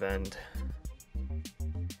defensive end.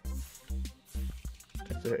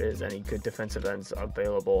 If there is any good defensive ends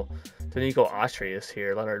available. Danico Autry is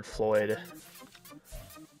here. Leonard Floyd.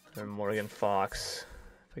 And Morgan Fox.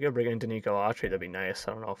 If I could bring in Danico Autry, that'd be nice.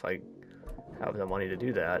 I don't know if I have the money to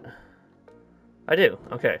do that. I do.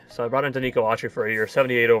 Okay, so I brought in Danico Autry for a year,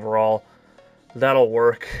 78 overall. That'll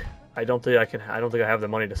work. I don't think I have the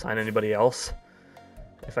money to sign anybody else.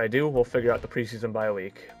 If I do, we'll figure out the preseason bye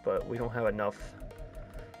week. But we don't have enough.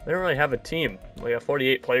 We don't really have a team. We have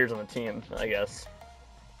 48 players on the team, I guess.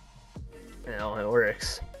 You know, it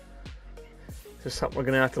works. It's just something we're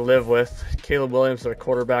gonna have to live with. Caleb Williams, our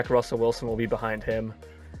quarterback. Russell Wilson will be behind him.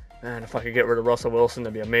 Man, if I could get rid of Russell Wilson,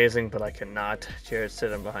 that'd be amazing, but I cannot. Jared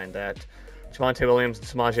Stidham behind that. Javonte Williams and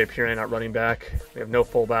Samaje Perine at running back. We have no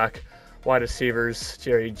fullback. Wide receivers,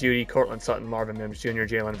 Jerry Jeudy, Cortland Sutton, Marvin Mims Jr.,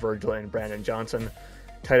 Jalen Virgil, and Brandon Johnson.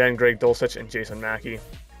 Tight end, Greg Dulcich and Jason Mackey.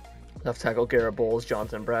 Left tackle, Garrett Bowles,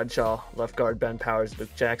 Jonathan Bradshaw. Left guard, Ben Powers,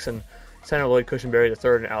 Luke Jackson. Center, Lloyd Cushenberry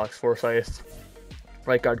III and Alex Forsyth.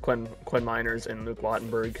 Right guard, Quinn Miners and Luke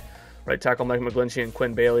Wattenberg. Right tackle, Mike McGlinchey and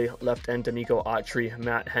Quinn Bailey. Left end, Danico Autry.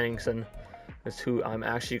 Matt Henningsen is who I'm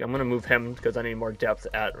going to move him because I need more depth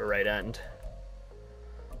at right end.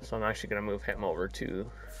 So I'm actually going to move him over to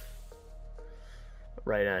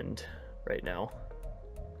right end right now.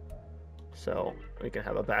 So we can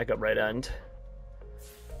have a backup right end.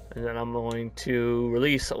 And then I'm going to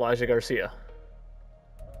release Elijah Garcia.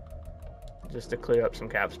 Just to clear up some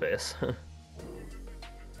cap space.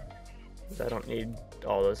 I don't need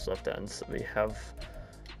all those left ends. We have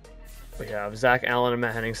Zach Allen and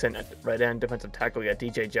Matt Henningsen at right end. Defensive tackle, we got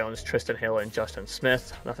DJ Jones, Tristan Hill, and Justin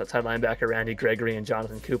Smith. Left outside linebacker, Randy Gregory and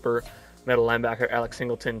Jonathan Cooper. Middle linebacker, Alex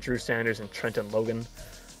Singleton, Drew Sanders, and Trenton Logan.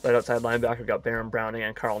 Right outside linebacker, we got Baron Browning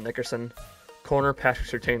and Carl Nickerson. Corner, Patrick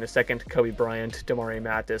Surtain II, Kobe Bryant, Damari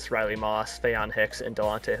Mathis, Riley Moss, Fayon Hicks, and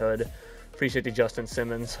Delonte Hood. Free safety, Justin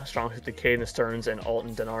Simmons. Strong safety, Caden Stearns and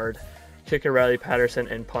Alton Denard. Kicker, Riley Patterson,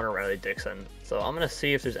 and punter, Riley Dixon. So I'm going to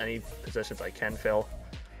see if there's any positions I can fill.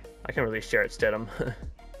 I can release Jarrett Stidham.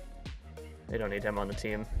 They don't need him on the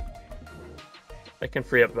team. I can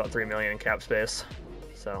free up about $3 million in cap space.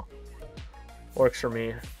 So, works for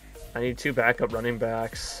me. I need 2 backup running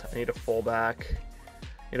backs. I need a fullback.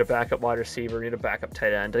 I need a backup wide receiver. I need a backup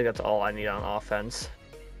tight end. I think that's all I need on offense.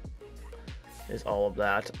 Is all of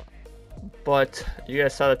that. But you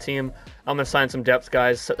guys saw the team. I'm going to sign some depth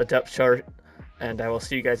guys, set the depth chart and I will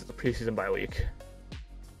see you guys at the preseason bye week.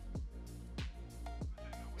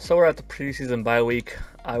 So we're at the preseason bye week.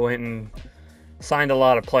 I went and signed a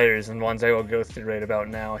lot of players, and ones I will go through right about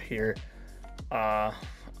now here.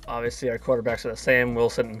 Obviously, our quarterbacks are the same,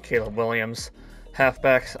 Wilson and Caleb Williams.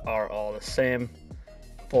 Halfbacks are all the same.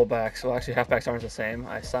 Fullbacks, well, actually, halfbacks aren't the same.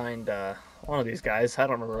 I signed one of these guys. I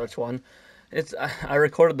don't remember which one. I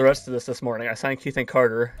recorded the rest of this morning. I signed Keith and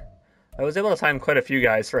Carter. I was able to sign quite a few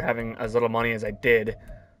guys for having as little money as I did,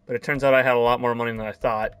 but it turns out I had a lot more money than I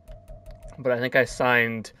thought. But I think I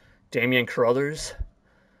signed Damian Carruthers.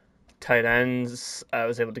 Tight ends, I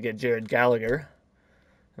was able to get Jared Gallagher.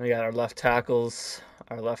 And we got our left tackles,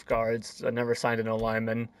 our left guards. I never signed an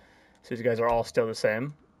O-lineman, so these guys are all still the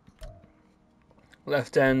same.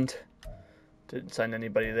 Left end, didn't sign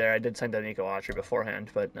anybody there. I did sign Nico Autry beforehand,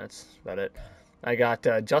 but that's about it. I got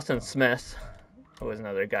Justin Smith, who was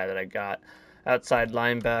another guy that I got. Outside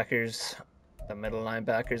linebackers, the middle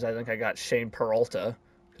linebackers, I think I got Shane Peralta.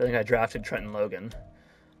 I think I drafted Trenton Logan.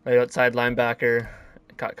 Right outside linebacker,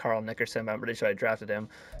 got Carl Nickerson, but I'm pretty sure I drafted him.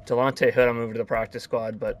 Delonte Hood, I moved to the practice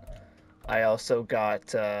squad, but I also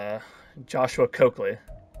got Joshua Coakley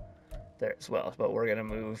there as well. But we're going to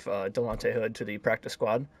move Delonte Hood to the practice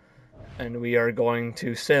squad. And we are going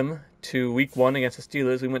to sim to week 1 against the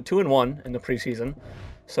Steelers. We went 2-1 in the preseason,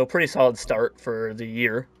 so pretty solid start for the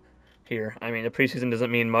year here. I mean, the preseason doesn't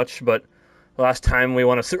mean much, but the last time we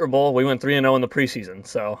won a Super Bowl, we went 3-0 in the preseason,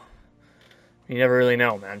 so you never really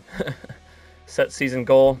know, man. Set season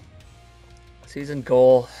goal. Season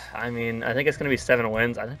goal, I mean, I think it's going to be 7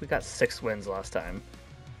 wins. I think we got 6 wins last time.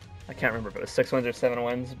 I can't remember if it was 6 wins or 7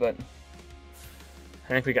 wins, but I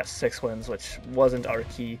think we got 6 wins, which wasn't our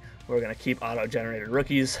key. We're going to keep auto-generated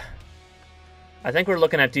rookies. I think we're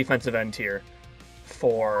looking at defensive end here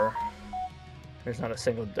for... There's not a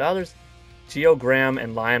single... Oh, there's Geo Graham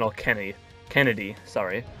and Lionel Kennedy,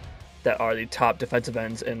 that are the top defensive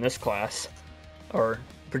ends in this class. Or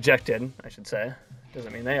projected, I should say.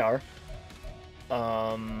 Doesn't mean they are.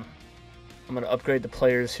 I'm going to upgrade the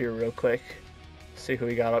players here real quick. See who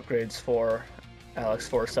we got upgrades for. Alex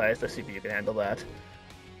Forsyth, let's see if you can handle that.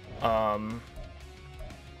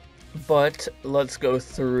 But let's go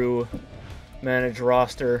through manage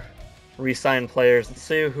roster, re-sign players, and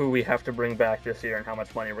see who we have to bring back this year and how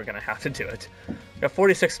much money we're going to have to do it. We got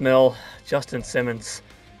 46 mil. Justin Simmons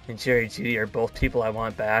and Jerry Jeudy are both people I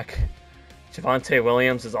want back. Javonte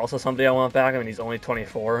Williams is also somebody I want back. I mean, he's only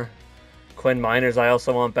 24. Quinn Miners I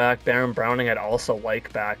also want back. Baron Browning I'd also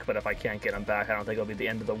like back, but if I can't get him back, I don't think it'll be the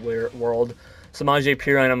end of the world. Samaje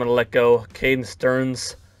Perine I'm going to let go. Caden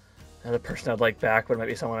Stearns, another person I'd like back, but it might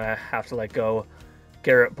be someone I have to let go.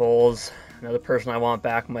 Garrett Bowles, another person I want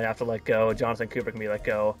back, might have to let go. Jonathan Cooper can be let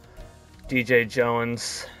go. DJ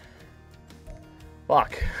Jones.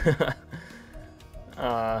 Fuck.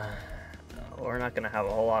 We're not going to have a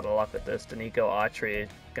whole lot of luck with this. Danico Autry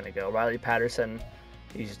going to go. Riley Patterson,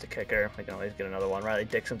 he's just a kicker. We can always get another one. Riley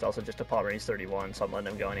Dixon's also just a popper. He's 31, so I'm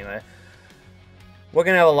letting him go anyway. We're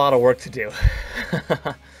going to have a lot of work to do.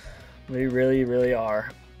 We really, really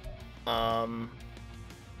are.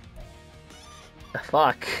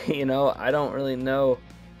 Fuck, you know, I don't really know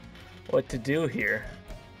what to do here.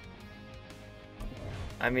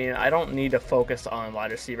 I mean, I don't need to focus on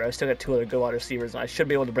wide receiver. I still got 2 other good wide receivers, and I should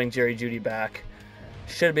be able to bring Jerry Jeudy back.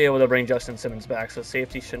 Should be able to bring Justin Simmons back, so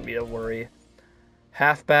safety shouldn't be a worry.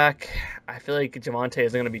 Halfback, I feel like Javonte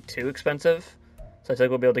isn't going to be too expensive, so I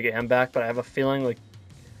think we'll be able to get him back, but I have a feeling like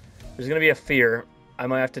there's going to be a fear. I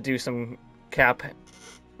might have to do some cap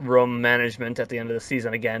room management at the end of the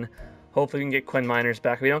season again. Hopefully we can get Quinn Miners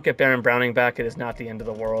back. If we don't get Baron Browning back, it is not the end of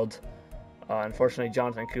the world. Unfortunately,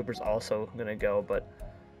 Jonathan Cooper's also going to go, but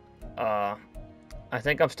I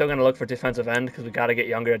think I'm still going to look for defensive end because we got to get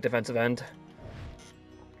younger at defensive end.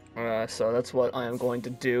 So that's what I am going to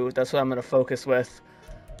do. That's what I'm going to focus with.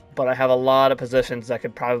 But I have a lot of positions that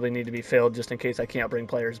could probably need to be filled just in case I can't bring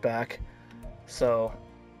players back. So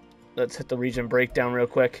let's hit the region breakdown real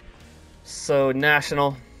quick. So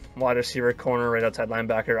national, wide receiver, corner, right outside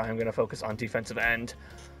linebacker. I'm going to focus on defensive end.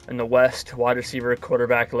 In the West, wide receiver,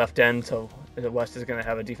 quarterback, left end. So the West is going to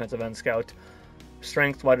have a defensive end scout.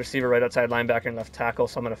 Strength, wide receiver, right outside linebacker, and left tackle.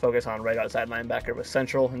 So I'm going to focus on right outside linebacker with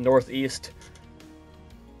Central. Northeast,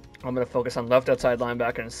 I'm going to focus on left outside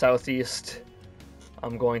linebacker, and Southeast,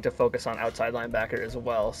 I'm going to focus on outside linebacker as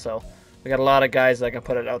well. So we got a lot of guys that I can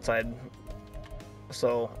put at outside.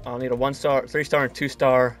 So I'll need a 1-star, 3-star, and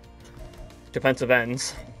 2-star defensive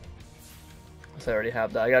ends. So I already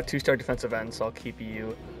have that. I got 2-star defensive ends, so I'll keep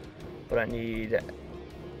you. But I need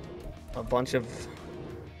a bunch of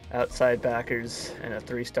outside backers and a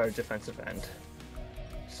 3-star defensive end.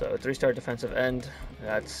 So 3-star defensive end.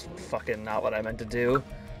 That's fucking not what I meant to do.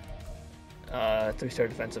 3-star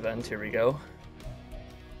defensive end. Here we go.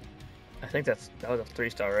 I think that was a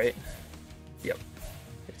 3-star, right? Yep.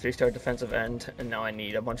 3-star defensive end, and now I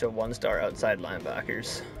need a bunch of 1-star outside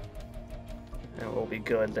linebackers. And we'll be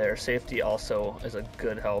good there. Safety also is a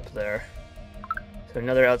good help there. So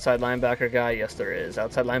another outside linebacker guy? Yes, there is.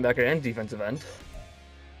 Outside linebacker and defensive end.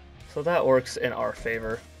 So that works in our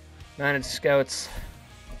favor. Managed scouts.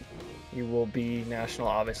 You will be national,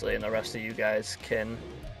 obviously, and the rest of you guys can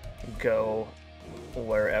go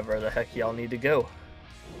wherever the heck y'all need to go.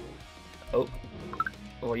 Oh.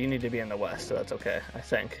 Well, you need to be in the West, so that's okay, I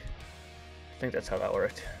think. I think that's how that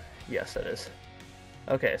worked. Yes, it is.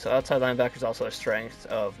 Okay, so outside linebacker is also a strength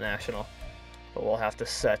of national, but we'll have to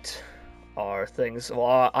set our things.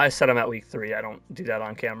 Well, I set them at week 3. I don't do that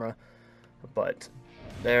on camera, but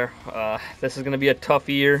there. This is going to be a tough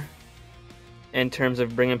year in terms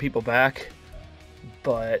of bringing people back,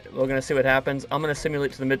 but we're going to see what happens. I'm going to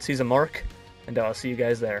simulate to the midseason mark, and I'll see you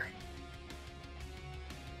guys there.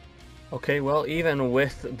 Okay, well, even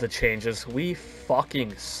with the changes, we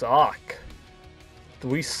fucking suck.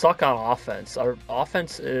 We suck on offense. Our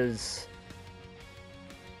offense is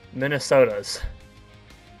Minnesota's.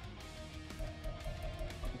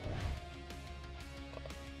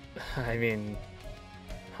 I mean,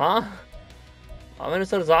 huh?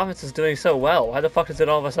 Minnesota's offense is doing so well. Why the fuck does it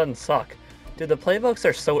all of a sudden suck? Dude, the playbooks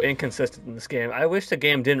are so inconsistent in this game. I wish the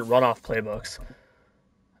game didn't run off playbooks.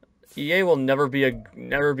 EA will never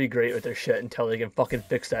be great with their shit until they can fucking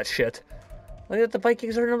fix that shit. Look at the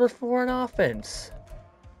Vikings are number 4 in offense.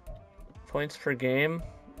 Points per game.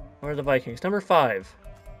 Where are the Vikings? Number 5.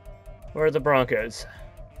 Where are the Broncos?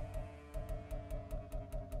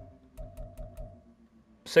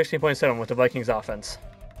 16.7 with the Vikings offense.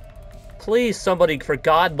 Please, somebody, for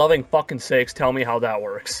God-loving fucking sakes, tell me how that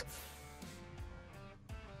works.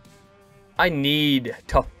 I need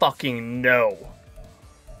to fucking know.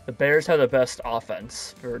 The Bears have the best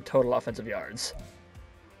offense for total offensive yards.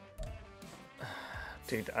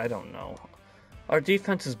 Dude, I don't know. Our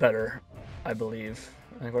defense is better, I believe.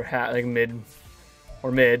 I think we're mid.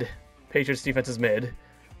 We're mid. Patriots defense is mid.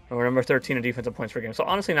 And we're number 13 in defensive points per game. So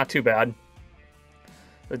honestly, not too bad.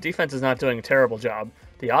 The defense is not doing a terrible job.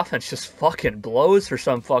 The offense just fucking blows for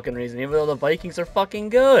some fucking reason, even though the Vikings are fucking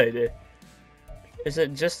good. Is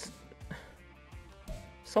it just...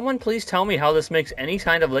 Someone please tell me how this makes any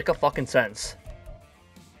kind of lick of fucking sense.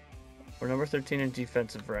 We're number 13 in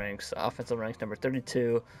defensive ranks. Offensive ranks number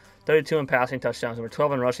 32. 32 in passing touchdowns. Number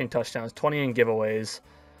 12 in rushing touchdowns. 20 in giveaways.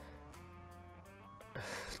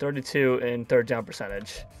 32 in third down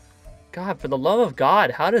percentage. God, for the love of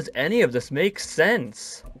God, how does any of this make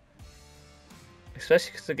sense?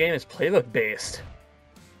 Especially because the game is playbook based.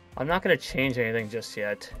 I'm not going to change anything just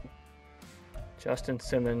yet. Justin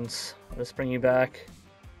Simmons. Let's bring you back.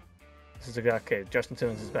 This is a guy. Okay, Justin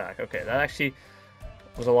Simmons is back. Okay, that actually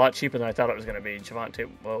was a lot cheaper than I thought it was going to be. Javonte.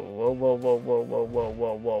 Whoa, whoa, whoa, whoa, whoa, whoa, whoa,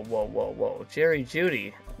 whoa, whoa, whoa, whoa, whoa. Jerry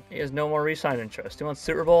Jeudy. He has no more re-sign interest. He wants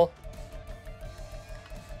Super Bowl?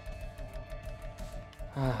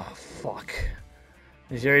 Oh, fuck.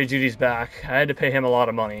 Jerry Jeudy's back. I had to pay him a lot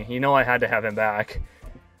of money. You know I had to have him back.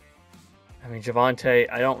 I mean,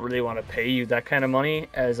 Javonte, I don't really want to pay you that kind of money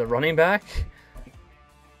as a running back.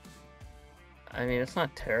 I mean, it's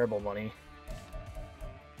not terrible money.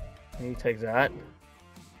 Can you take that?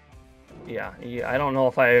 Yeah, I don't know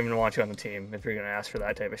if I even want you on the team if you're going to ask for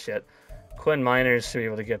that type of shit. Quinn Miners should be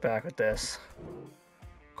able to get back with this.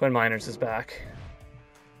 Quinn Miners is back.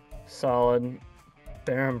 Solid.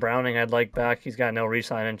 Baron Browning I'd like back. He's got no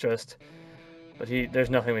re-sign interest. But there's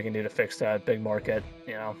nothing we can do to fix that. Big market,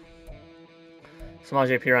 you know.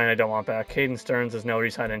 Samaje Perine I don't want back. Caden Stearns has no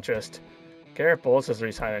re-sign interest. Garrett Bowles has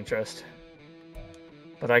re-sign interest.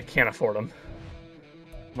 But I can't afford him.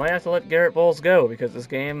 Might have to let Garrett Bowles go because this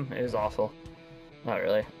game is awful. Not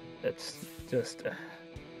really. It's just...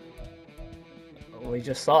 we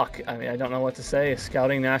just suck. I mean, I don't know what to say.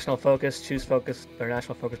 Scouting national focus, choose focus, or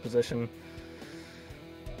national focus position.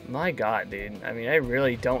 My God, dude. I mean, I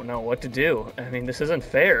really don't know what to do. I mean, this isn't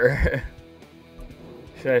fair.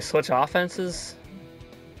 Should I switch offenses?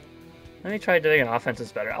 Let me try doing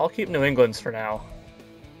offenses better. I'll keep New England's for now.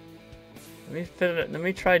 Let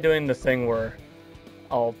me try doing the thing where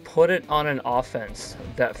I'll put it on an offense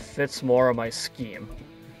that fits more of my scheme.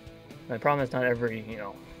 My problem is not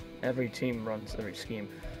every team runs every scheme.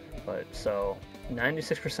 But so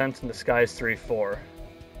 96% in the Skies 3-4.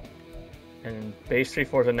 And base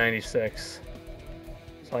 3-4 is a 96.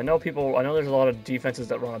 So I know there's a lot of defenses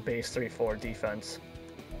that run a base 3-4 defense.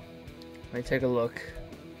 Let me take a look.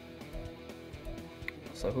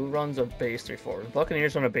 So who runs a base 3-4? The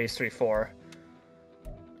Buccaneers run a base 3-4.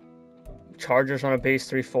 Chargers run a base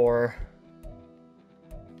 3-4.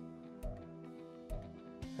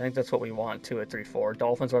 I think that's what we want too at 3-4.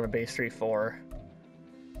 Dolphins run a base 3-4.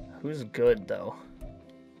 Who's good though?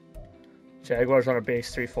 Jaguars run a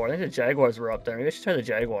base 3-4. I think the Jaguars were up there. Maybe I should try the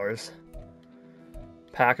Jaguars.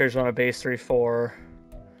 Packers run a base 3-4.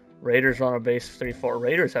 Raiders run a base 3-4.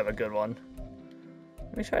 Raiders have a good one.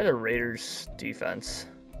 Let me try the Raiders defense.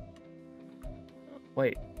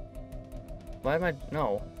 Wait. Why am I...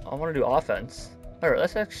 No. I want to do offense. Alright,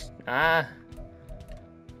 let's actually...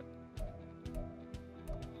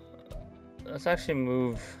 Let's actually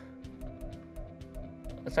move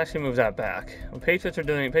that back. When Patriots are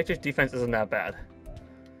doing... Patriots defense isn't that bad.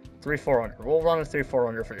 3-4 under. We'll run a 3-4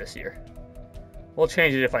 under for this year. We'll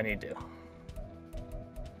change it if I need to.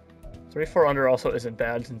 3-4 under also isn't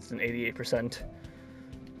bad since it's an 88%.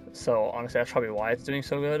 So honestly, that's probably why it's doing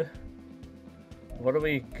so good. What are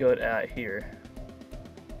we good at here?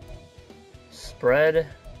 Spread.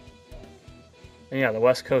 And yeah, the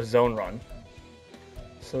West Coast zone run.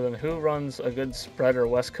 So then who runs a good spread or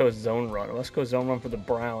West Coast zone run? West Coast zone run for the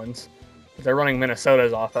Browns. But they're running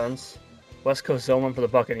Minnesota's offense. West Coast zone run for the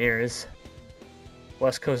Buccaneers.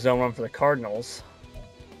 West Coast zone run for the Cardinals.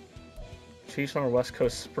 Chiefs on a West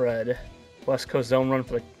Coast spread. West Coast zone run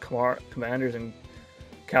for the Commanders and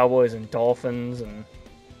Cowboys and Dolphins and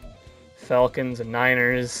Falcons and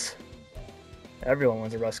Niners. Everyone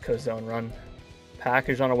wants a West Coast zone run.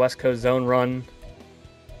 Packers on a West Coast zone run.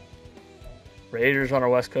 Raiders on a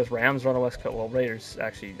West Coast. Rams run a West Coast. Well, Raiders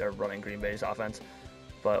actually are running Green Bay's offense.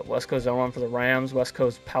 But West Coast zone run for the Rams. West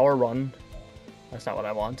Coast power run. That's not what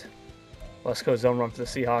I want. West Coast zone run for the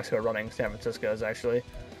Seahawks, who are running San Francisco's actually.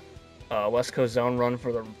 West Coast zone run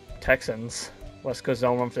for the Texans. West Coast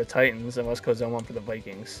zone run for the Titans. And West Coast zone run for the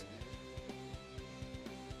Vikings.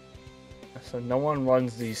 So no one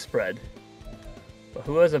runs the spread. But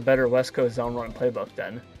who has a better West Coast zone run playbook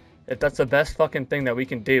then? If that's the best fucking thing that we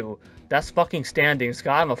can do, that's fucking standing.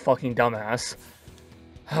 Scott, I'm a fucking dumbass.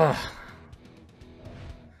 God,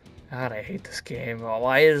 I hate this game.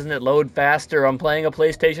 Why isn't it load faster? I'm playing a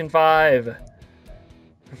PlayStation 5.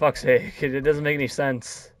 For fuck's sake, it doesn't make any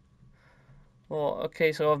sense. Well,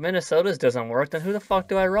 okay, so if Minnesota's doesn't work, then who the fuck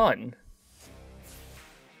do I run?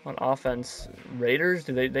 On offense, Raiders?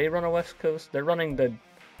 Do they run a West Coast? They're running the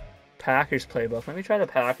Packers playbook. Let me try the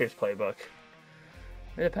Packers playbook.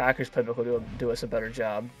 Maybe the Packers playbook will do us a better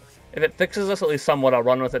job. If it fixes us at least somewhat, I'll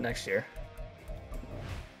run with it next year.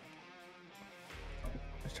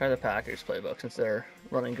 Let's try the Packers playbook since they're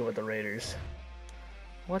running good with the Raiders.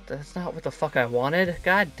 What? That's not what the fuck I wanted.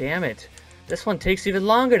 God damn it. This one takes even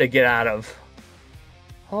longer to get out of.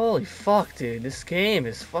 Holy fuck, dude. This game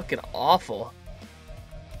is fucking awful.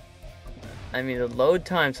 I mean, the load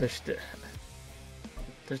times are...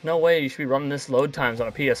 There's no way you should be running this load times on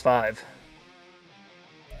a PS5.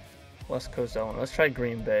 West Coast zone. Let's try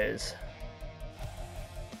Green Bay's.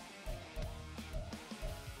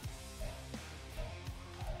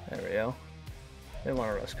 There we go. They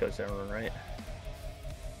want a West Coast zone run, right?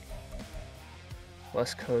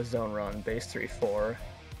 West Coast zone run, base 3-4.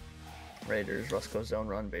 Raiders, West Coast zone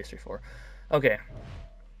run, base 3-4. Okay.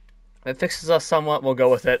 If it fixes us somewhat, we'll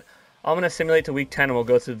go with it. I'm going to simulate to week 10 and we'll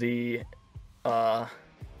go through the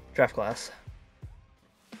draft class.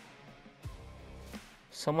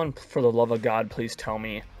 Someone, for the love of God, please tell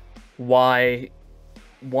me why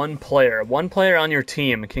one player on your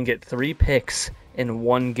team can get 3 picks in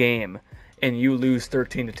one game and you lose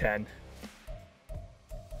 13-10.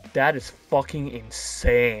 That is fucking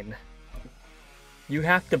insane. You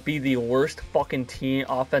have to be the worst fucking team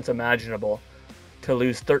offense imaginable to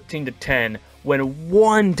lose 13-10 when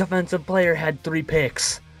one defensive player had 3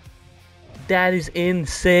 picks. That is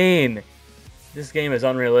insane. This game is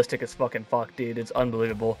unrealistic as fucking fuck, dude. It's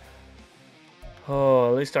unbelievable. Oh,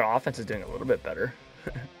 at least our offense is doing a little bit better.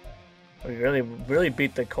 We really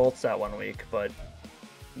beat the Colts that one week, but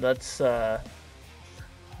let's what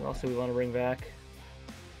else do we want to bring back?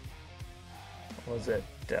 What was it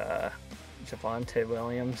Javonte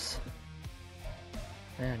Williams?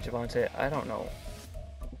 Man, Javonte, I don't know.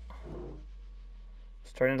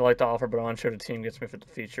 Starting to like the offer, but I'm unsure the team gets me for the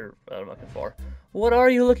feature that I'm looking for. What are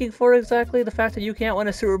you looking for exactly? The fact that you can't win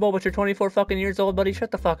a Super Bowl but you're 24 fucking years old, buddy?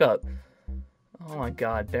 Shut the fuck up. Oh my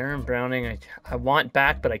god, Baron Browning, I want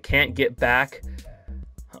back, but I can't get back.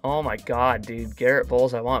 Oh my god, dude. Garrett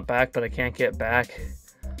Bowles, I want back, but I can't get back.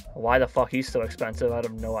 Why the fuck he's so expensive? I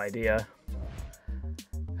have no idea.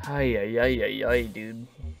 Ay, dude.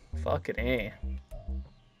 Fucking A.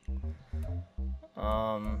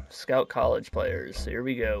 Scout college players. Here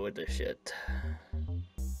we go with this shit.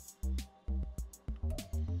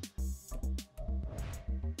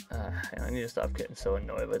 I need to stop getting so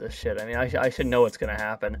annoyed with this shit. I mean, I should know what's going to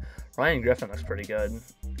happen. Ryan Griffin looks pretty good.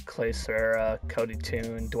 Clay Serra, Cody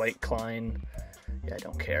Toon, Dwight Klein. Yeah, I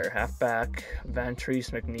don't care. Halfback,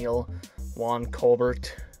 Vantrese McNeil, Juan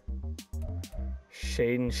Colbert,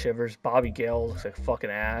 Shaden Shivers, Bobby Gale looks like fucking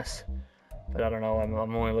ass. But I don't know,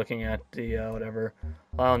 I'm only looking at the, whatever.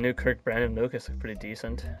 Lyle Newkirk, Brandon Lucas look pretty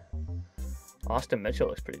decent. Austin Mitchell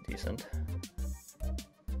looks pretty decent.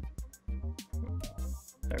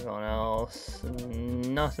 Everyone else,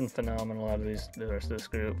 nothing phenomenal out of the rest of this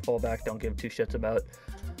group. Fullback, don't give two shits about.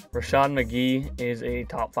 Rashad McGee is a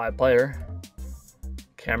top 5 player.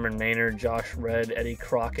 Cameron Maynard, Josh Redd, Eddie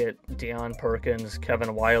Crockett, Deion Perkins,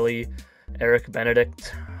 Kevin Wiley, Eric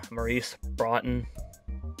Benedict, Maurice Broughton.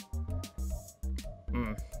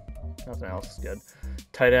 Nothing else is good.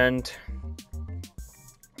 Tight end,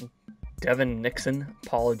 Devin Nixon,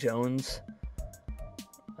 Paul Jones.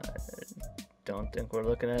 Don't think we're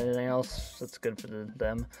looking at anything else that's good for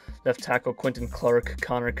them. Left tackle, Quentin Clark,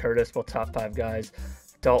 Connor Curtis, both top 5 guys.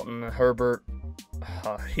 Dalton Hebert,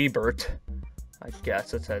 I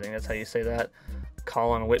guess I think that's how you say that.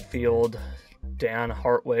 Colin Whitfield, Dan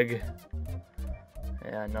Hartwig.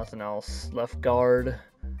 Yeah, nothing else. Left guard,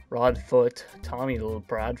 Rod Foote, Tommy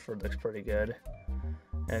Bradford looks pretty good.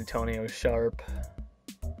 Antonio Sharp.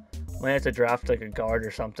 Might have to draft like a guard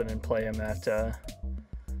or something and play him at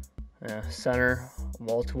center,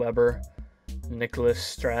 Walt Weber, Nicholas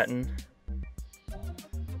Stratton,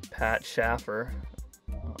 Pat Schaffer.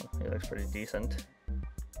 Oh, he looks pretty decent.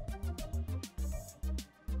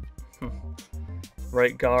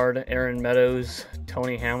 Right guard, Aaron Meadows,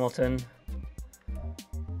 Tony Hamilton.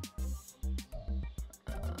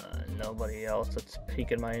 Nobody else that's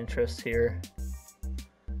piquing my interest here.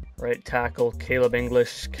 Right tackle, Caleb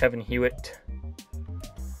English, Kevin Hewitt.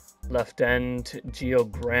 Left end, Geo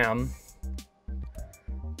Graham.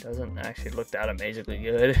 Doesn't actually look that amazingly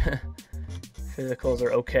good. Physicals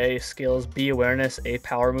are okay. Skills, B awareness, A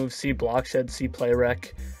power move, C block shed, C play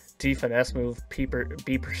rec, D finesse move, B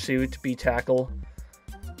pursuit, B tackle.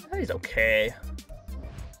 He's okay.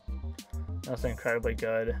 Nothing incredibly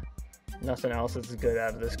good. Nothing else is good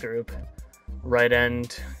out of this group. Right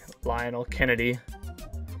end, Lionel Kennedy.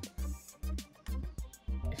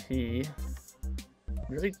 He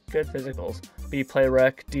really good physicals. B play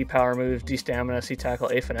rec, D power move, D stamina, C tackle,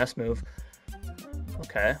 A finesse move.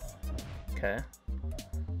 Okay.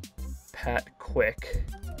 Pat Quick.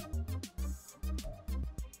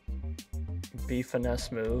 B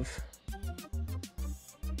finesse move.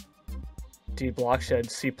 D block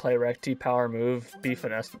shed, C play rec, D power move, B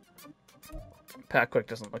finesse. Pat Quick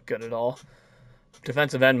doesn't look good at all.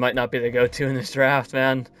 Defensive end might not be the go-to in this draft,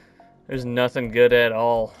 man. There's nothing good at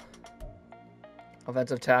all.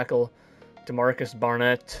 Offensive tackle, DeMarcus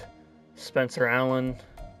Barnett, Spencer Allen.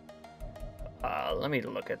 Let me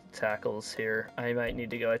look at the tackles here. I might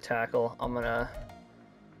need to go a tackle. I'm going to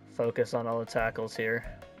focus on all the tackles here.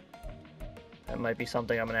 That might be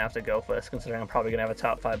something I'm going to have to go with, considering I'm probably going to have a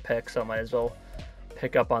top 5 pick, so I might as well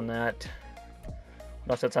pick up on that.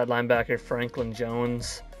 Left outside linebacker, Franklin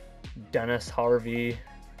Jones, Dennis Harvey,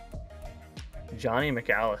 Johnny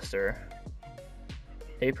McAllister.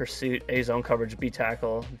 A pursuit, A zone coverage, B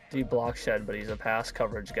tackle, D block shed, but he's a pass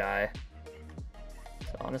coverage guy.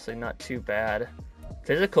 So honestly, not too bad.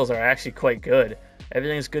 Physicals are actually quite good.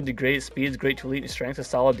 Everything's good to great. Speed's great to elite, and strength is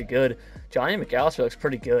solid to good. Johnny McAllister looks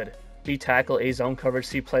pretty good. B tackle, A zone coverage,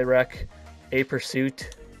 C play rec, A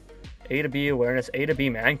pursuit, A to B awareness, A to B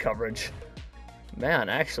man coverage. Man,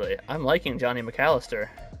 actually, I'm liking Johnny McAllister.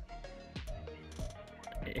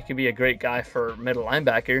 It could be a great guy for middle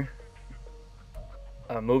linebacker.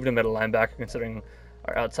 Move to middle linebacker, considering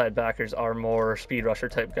our outside backers are more speed rusher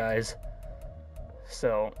type guys.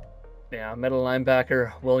 So, yeah, middle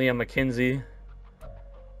linebacker, William McKenzie.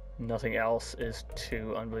 Nothing else is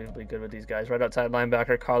too unbelievably good with these guys. Right outside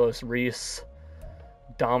linebacker, Carlos Reese,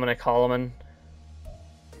 Dominic Holloman,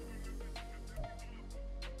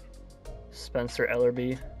 Spencer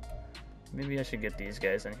Ellerby. Maybe I should get these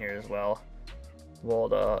guys in here as well. Well,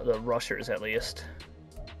 the rushers at least.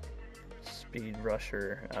 Speed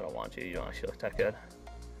rusher. I don't want you. You don't actually look that good.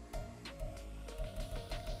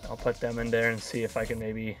 I'll put them in there and see if I can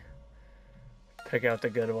maybe pick out the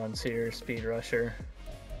good ones here. Speed rusher.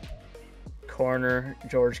 Corner,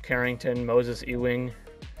 George Carrington, Moses Ewing.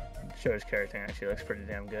 George Carrington actually looks pretty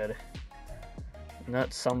damn good.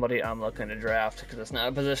 Not somebody I'm looking to draft, because it's not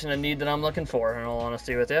a position of need that I'm looking for, in all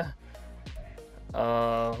honesty with you.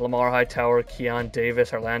 Lamar Hightower, Keon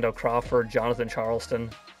Davis, Orlando Crawford, Jonathan Charleston.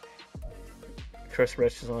 Chris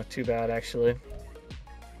Rich doesn't look too bad, actually.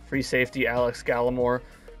 Free safety, Alex Gallimore,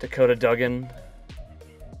 Dakota Duggan.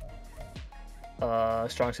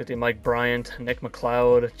 Strong safety Mike Bryant, Nick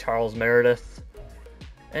McLeod, Charles Meredith.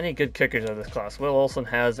 Any good kickers of this class? Will Olson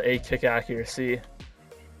has a kick accuracy.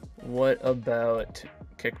 What about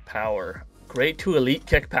kick power? Grade 2 elite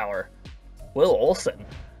kick power. Will Olson.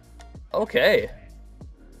 Okay.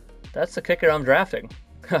 That's the kicker I'm drafting.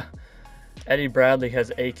 Eddie Bradley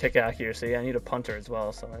has a kick accuracy. I need a punter as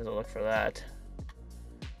well, so I might as well look for that.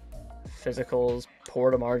 Physicals,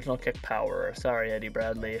 poor to marginal kick power. Sorry, Eddie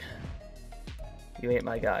Bradley. You ain't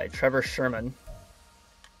my guy. Trevor Sherman.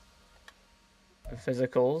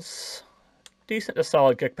 Physicals. Decent to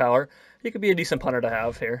solid kick power. He could be a decent punter to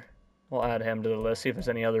have here. We'll add him to the list, see if there's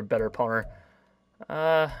any other better punter.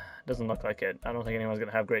 Doesn't look like it. I don't think anyone's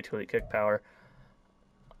going to have great 2 elite kick power.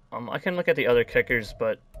 I can look at the other kickers,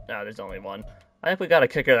 but no, there's only one. I think we got a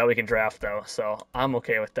kicker that we can draft, though, so I'm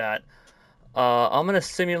okay with that. I'm going to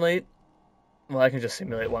simulate. Well, I can just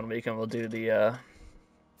simulate 1 week, and we'll do the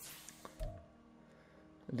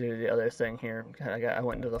other thing here. God, I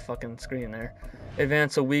went into the fucking screen there.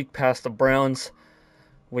 Advance a week past the Browns.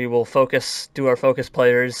 We will do our focus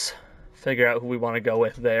players, figure out who we want to go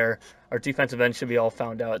with there. Our defensive end should be all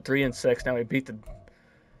found out. 3-6. Now we beat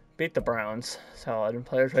the Browns. Solid.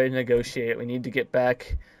 Players ready to negotiate. We need to get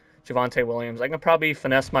back Javonte Williams. I can probably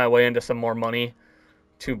finesse my way into some more money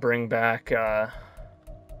to bring back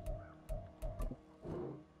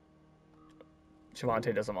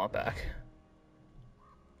Javonte doesn't want back.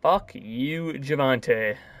 Fuck you,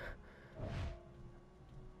 Javonte.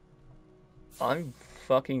 I'm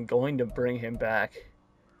fucking going to bring him back.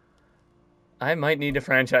 I might need to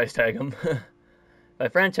franchise tag him. If I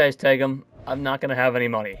franchise tag him, I'm not going to have any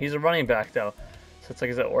money. He's a running back, though. So it's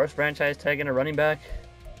like, is it worth franchise tagging a running back?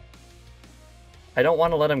 I don't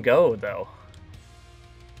want to let him go, though.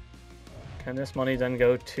 Can this money then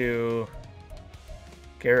go to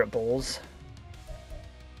Garrett Bowles?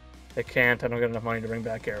 It can't. I don't get enough money to bring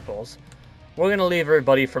back Garrett Bowles. We're going to leave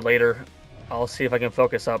everybody for later. I'll see if I can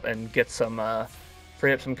focus up and get some,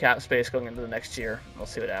 free up some cap space going into the next year. We'll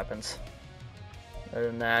see what happens. Other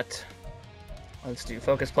than that, let's do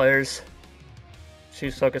focus players.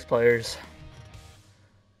 Choose focus players.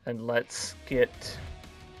 And let's take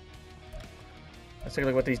a look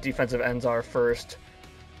at what these defensive ends are first.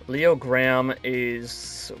 Leo Graham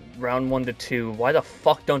is round 1 to 2. Why the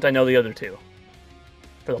fuck don't I know the other two?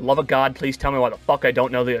 For the love of God, please tell me why the fuck I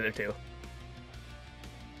don't know the other two.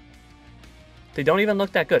 They don't even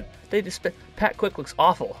look that good. Pat Quick looks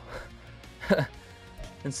awful.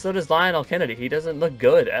 And so does Lionel Kennedy. He doesn't look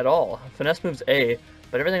good at all. Finesse moves A,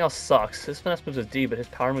 but everything else sucks. His finesse moves is D, but his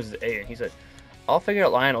power moves is A. And he said, I'll figure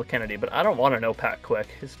out Lionel Kennedy, but I don't want to know Pat Quick.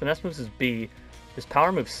 His finesse moves is B. His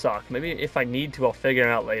power moves suck. Maybe if I need to, I'll figure it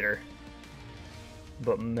out later.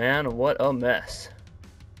 But man, what a mess.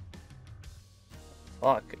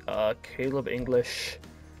 Fuck. Caleb English.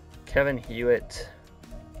 Kevin Hewitt.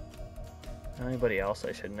 Anybody else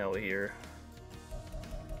I should know here?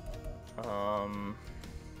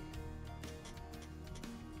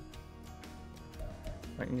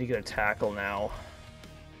 I need to get a tackle now.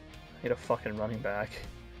 I need a fucking running back.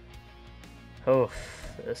 Oh,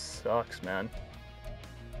 this sucks, man.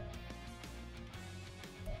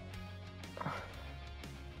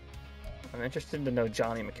 I'm interested to know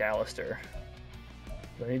Johnny McAllister.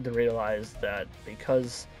 I need to realize that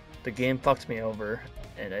because the game fucked me over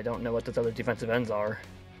and I don't know what those other defensive ends are.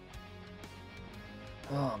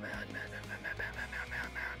 Oh, man.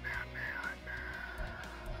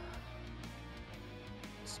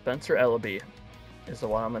 Spencer Ellaby is the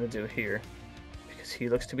one I'm going to do here because he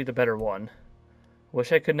looks to be the better one.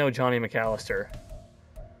 Wish I could know Johnny McAllister,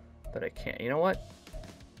 but I can't. You know what?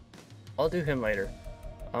 I'll do him later.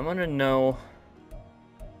 I'm going to know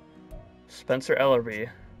Spencer Ellaby.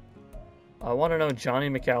 I want to know Johnny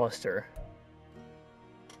McAllister.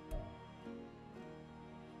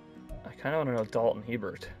 I kind of want to know Dalton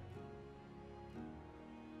Hebert.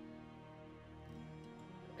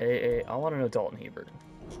 I want to know Dalton Hebert.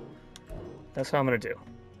 That's what I'm going to do.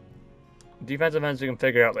 Defensive ends we can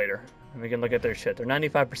figure out later. And we can look at their shit. They're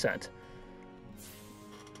 95%.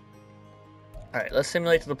 Alright, let's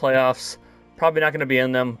simulate to the playoffs. Probably not going to be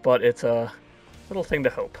in them, but it's a little thing to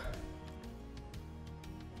hope.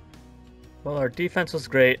 Well, our defense was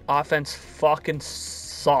great. Offense fucking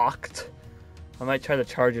sucked. I might try the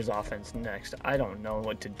Chargers offense next. I don't know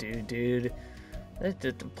what to do, dude.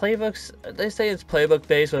 The playbooks, they say it's playbook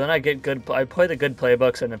based, but then I play the good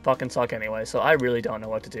playbooks and it fucking suck anyway, so I really don't know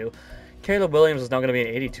what to do. Caleb Williams is now going to be an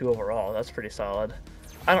 82 overall. That's pretty solid.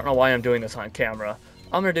 I don't know why I'm doing this on camera.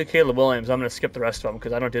 I'm going to do Caleb Williams. I'm going to skip the rest of them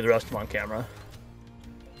because I don't do the rest of them on camera.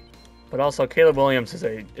 But also, Caleb Williams is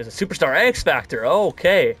a superstar X Factor.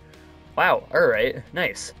 Okay. Wow, alright,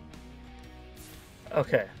 nice.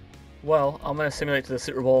 Okay, well, I'm going to simulate to the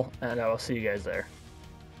Super Bowl, and I will see you guys there.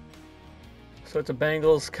 So it's a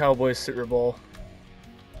Bengals-Cowboys Super Bowl.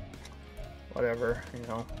 Whatever, you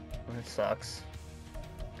know, it sucks.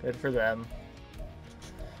 Good for them.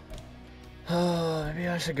 Maybe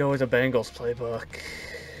I should go with the Bengals playbook.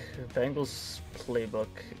 The Bengals playbook,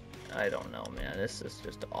 I don't know, man. This is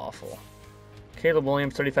just awful. Caleb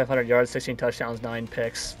Williams, 3,500 yards, 16 touchdowns, 9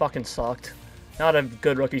 picks. Fucking sucked. Not a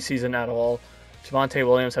good rookie season at all. Javonte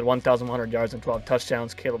Williams had 1,100 yards and 12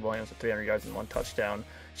 touchdowns. Caleb Williams had 300 yards and 1 touchdown.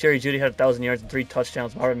 Jerry Jeudy had 1,000 yards and 3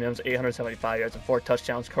 touchdowns. Marvin Mims, 875 yards and 4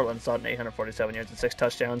 touchdowns. Cortland Sutton, 847 yards and 6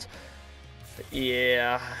 touchdowns.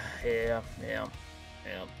 Yeah.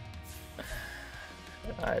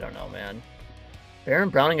 I don't know, man. Baron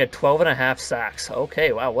Browning had 12.5 sacks.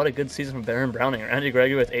 Okay, wow, what a good season from Baron Browning. Randy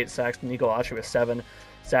Gregory with 8 sacks, Nico Autry with 7,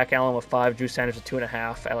 Zach Allen with 5, Drew Sanders with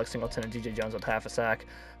 2.5, Alex Singleton and DJ Jones with half a sack.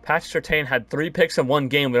 Patrick Surtain had 3 picks in one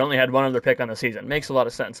game, but only had 1 other pick on the season. Makes a lot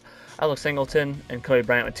of sense. Alex Singleton and Cody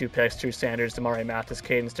Bryant with 2 picks, Drew Sanders, Damari Mathis,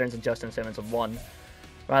 Caden Stearns, and Justin Simmons with 1.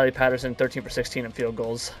 Riley Patterson, 13 for 16 in field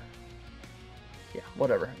goals. Yeah,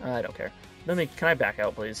 whatever. I don't care. Can I back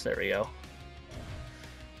out, please? There we go.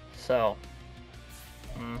 So,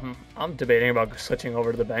 I'm debating about switching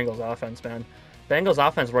over to the Bengals offense, man. Bengals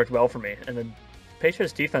offense worked well for me, and the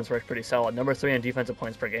Patriots defense worked pretty solid. Number 3 in defensive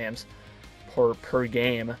points per game.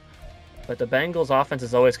 But the Bengals offense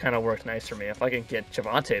has always kind of worked nice for me. If I can get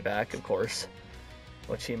Javonte back, of course,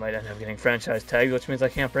 which he might end up getting franchise tagged, which means I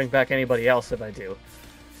can't bring back anybody else if I do.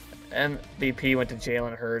 MVP went to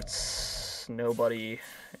Jalen Hurts. Nobody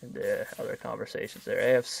in the other conversations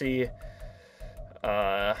there. AFC,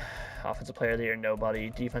 Offensive Player of the Year, nobody.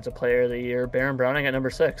 Defensive Player of the Year, Baron Browning at number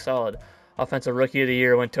 6, solid. Offensive Rookie of the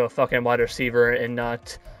Year went to a fucking wide receiver and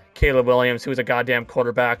not Caleb Williams, who was a goddamn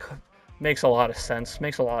quarterback. Makes a lot of sense.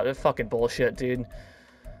 Makes a lot of fucking bullshit, dude.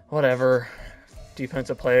 Whatever.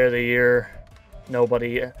 Defensive Player of the Year,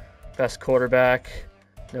 nobody. Best quarterback,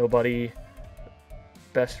 nobody.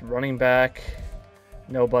 Best running back,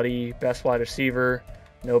 nobody. Best wide receiver,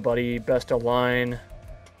 nobody. Best O-line,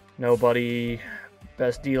 nobody.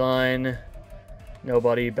 Best D-line,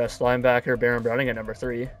 nobody. Best linebacker, Baron Browning at number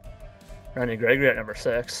 3. Randy Gregory at number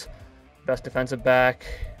 6. Best defensive back,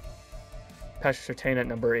 Patrick Surtain at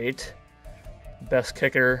number 8. Best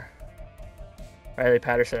kicker, Riley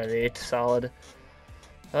Patterson at 8. Solid.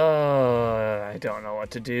 I don't know what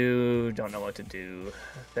to do.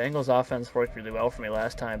 Bengals offense worked really well for me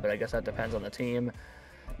last time, but I guess that depends on the team.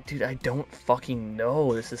 Dude, I don't fucking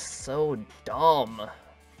know. This is so dumb.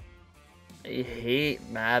 I hate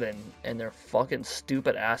Madden and their fucking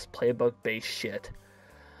stupid ass playbook based shit.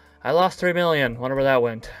 I lost $3 million. Wonder where that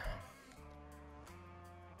went.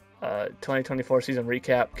 2024 season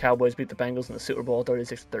recap. Cowboys beat the Bengals in the Super Bowl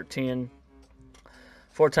 36-13.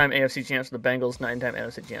 4-time AFC champs for the Bengals, 9-time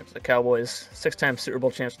NFC champs for the Cowboys. 6-time Super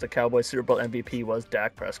Bowl champs for the Cowboys. Super Bowl MVP was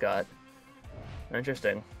Dak Prescott.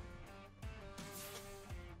 Interesting.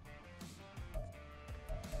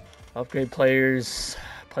 Upgrade players.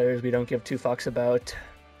 Players we don't give 2 fucks about.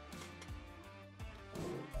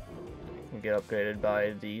 Can get upgraded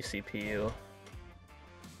by the CPU.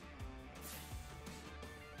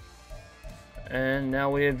 And now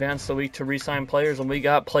we advance the week to re-sign players, and we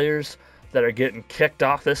got players that are getting kicked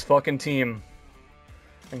off this fucking team.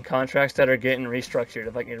 And contracts that are getting restructured.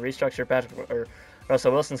 If I can restructure Patrick or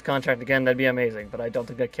Russell Wilson's contract again, that'd be amazing, but I don't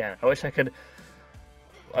think I can. I wish I could.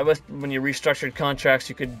 I wish when you restructured contracts,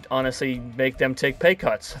 you could honestly make them take pay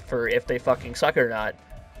cuts for if they fucking suck or not,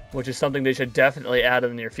 which is something they should definitely add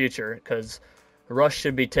in the near future, because Russ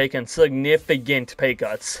should be taking significant pay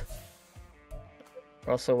cuts.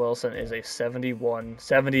 Russell Wilson is a 70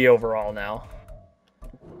 overall now.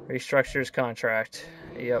 Restructures contract.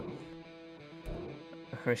 Yep.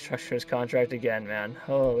 Restructures contract again, man.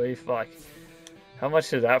 Holy fuck. How much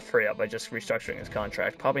did that free up by just restructuring his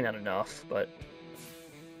contract? Probably not enough, but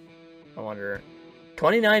I wonder.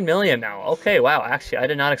 29 million now. Okay, wow. Actually, I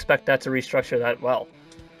did not expect that to restructure that well.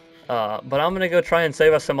 But I'm going to go try and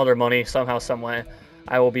save us some other money somehow, some way.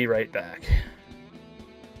 I will be right back.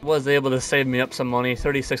 Was able to save me up some money.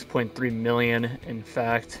 36.3 million, in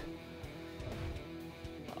fact.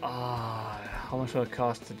 How much will it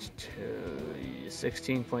cost to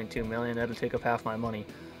 16.2 million? That'll take up half my money.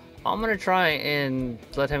 I'm gonna try and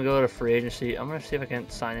let him go to free agency. I'm gonna see if I can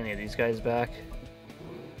sign any of these guys back.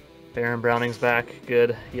 Baron Browning's back,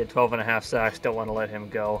 good. He had 12.5 sacks. Don't want to let him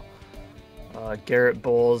go. Garrett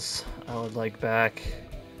Bowles, I would like back.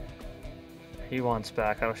 He wants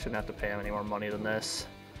back. I shouldn't have to pay him any more money than this.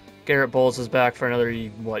 Garrett Bowles is back for another,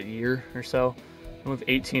 what, year or so? Move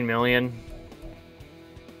 18 million.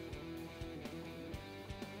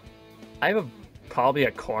 I have probably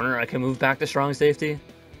a corner I can move back to strong safety.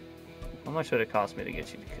 How much would it cost me to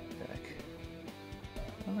get you back?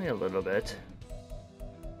 Only a little bit.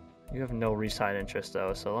 You have no re-sign interest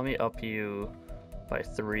though, so let me up you by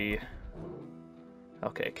 3.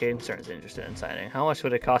 Okay, Caden Stern's interested in signing. How much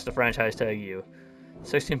would it cost to franchise tag you?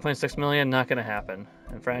 16.6 million, not gonna happen.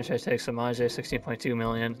 And franchise tag Samaje, 16.2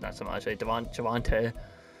 million. Not Samaje, Javante.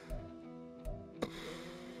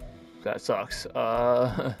 That sucks. Is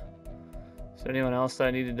there anyone else that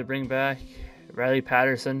I needed to bring back? Riley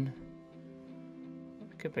Patterson.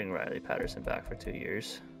 I could bring Riley Patterson back for 2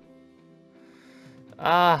 years.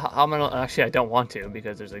 I'm gonna actually I don't want to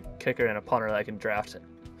because there's a kicker and a punter that I can draft.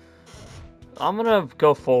 I'm gonna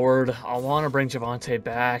go forward. I want to bring Javante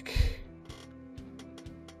back.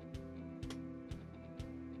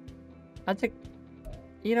 I think,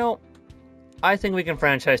 you know, I think we can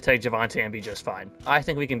franchise tag Javante and be just fine. I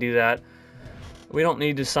think we can do that. We don't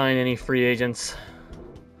need to sign any free agents.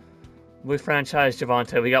 We franchise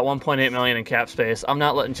Javante. We got 1.8 million in cap space. I'm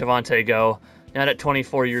not letting Javante go. Not at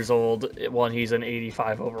 24 years old when he's an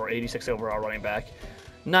 85 overall, 86 overall running back.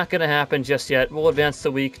 Not going to happen just yet. We'll advance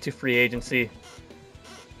the week to free agency.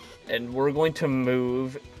 And we're going to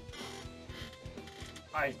move,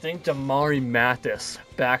 I think, Damari Mathis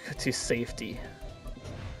back to safety.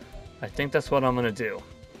 I think that's what I'm going to do.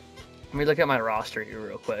 Let me look at my roster here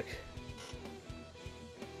real quick.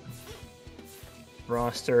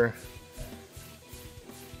 Roster.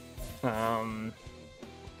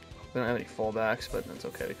 We don't have any fullbacks, but that's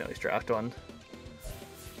okay. We can always draft one.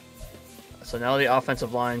 So now the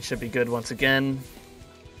offensive line should be good once again.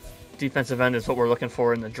 Defensive end is what we're looking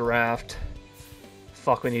for in the draft.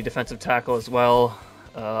 Fuck, we need defensive tackle as well.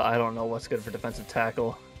 I don't know what's good for defensive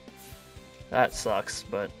tackle. That sucks,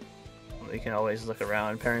 but we can always look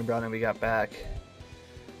around. Perry Browning we got back.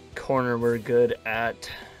 Corner we're good at.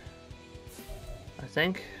 I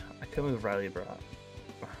think I could move Riley Brown.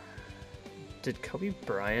 Did Kobe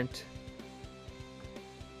Bryant?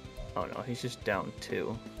 Oh no, he's just down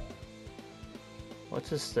 2. What's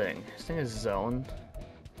his thing? His thing is zone.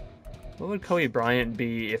 What would Kobe Bryant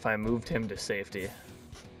be if I moved him to safety?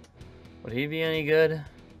 Would he be any good?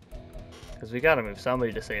 Because we gotta move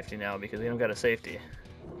somebody to safety now because we don't got a safety.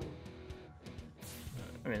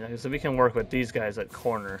 I mean, so we can work with these guys at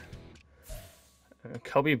corner.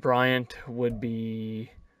 Kobe Bryant would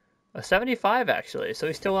be a 75 actually, so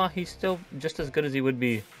he's still just as good as he would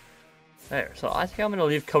be there. So I think I'm gonna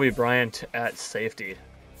leave Kobe Bryant at safety.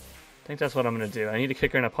 I think that's what I'm gonna do. I need a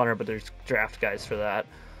kicker and a punter, but there's draft guys for that.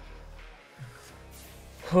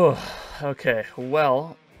 Whew. Okay,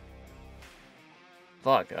 well,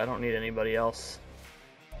 fuck, I don't need anybody else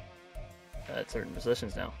at certain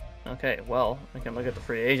positions now. Okay, well, we can look at the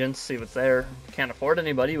free agents, see what's there. Can't afford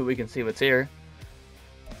anybody, but we can see what's here.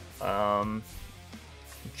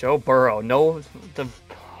 Joe Burrow, no, the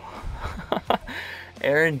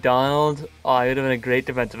Aaron Donald. Oh, he would have been a great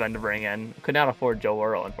defensive end to bring in. Could not afford Joe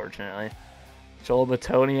Burrow, unfortunately. Joel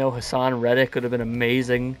Bitonio, Hassan Reddick would have been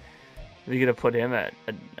amazing. We could have put him at,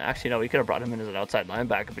 actually no, we could have brought him in as an outside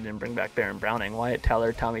linebacker if we didn't bring back Baron Browning. Wyatt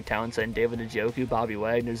Teller, Tommy Townsend, David Njoku, Bobby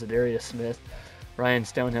Wagner, Zadarius Smith, Ryan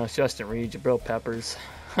Stonehouse, Justin Reed, Jabril Peppers.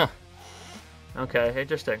 Huh. Okay,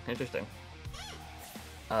 interesting.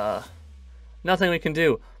 Nothing we can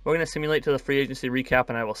do. We're going to simulate to the free agency recap,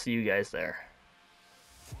 and I will see you guys there.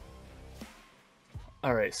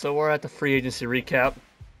 Alright, so we're at the free agency recap.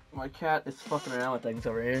 My cat is fucking around with things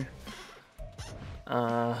over here.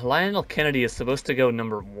 Lionel Kennedy is supposed to go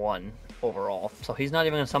 #1 overall, so he's not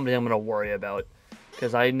even somebody I'm going to worry about,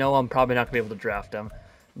 because I know I'm probably not going to be able to draft him.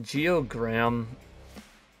 Geo Graham,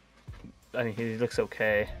 I mean, he looks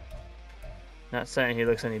okay. Not saying he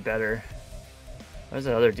looks any better. Where's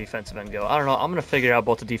that other defensive end go? I don't know. I'm going to figure out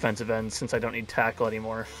both the defensive ends since I don't need tackle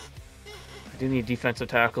anymore. I do need defensive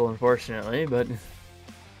tackle, unfortunately, but...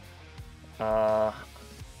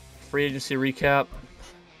 free agency recap.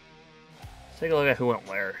 Let's take a look at who went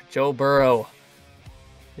where. Joe Burrow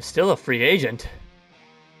is still a free agent.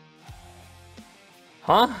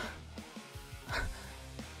 Huh?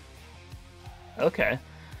 Okay.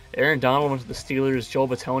 Aaron Donald went to the Steelers. Joel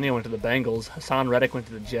Bitonio went to the Bengals. Hassan Reddick went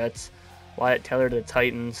to the Jets. Wyatt Teller to the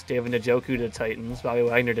Titans. David Njoku to the Titans. Bobby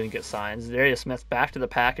Wagner didn't get signed. Darius Smith back to the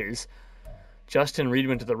Packers. Justin Reed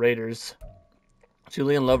went to the Raiders.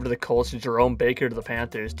 Julian Love to the Colts. Jerome Baker to the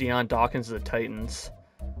Panthers. Deion Dawkins to the Titans.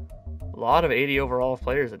 A lot of 80 overall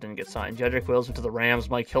players that didn't get signed. Jedrick Wills went to the Rams.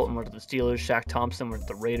 Mike Hilton went to the Steelers. Shaq Thompson went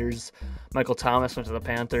to the Raiders. Michael Thomas went to the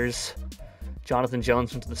Panthers. Jonathan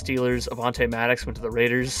Jones went to the Steelers. Avonte Maddox went to the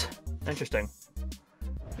Raiders. Interesting.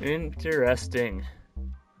 Interesting.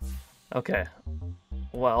 Okay.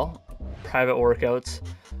 Well, private workouts.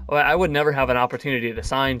 Well, I would never have an opportunity to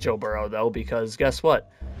sign Joe Burrow, though, because guess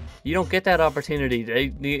what? You don't get that opportunity.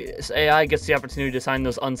 The AI gets the opportunity to sign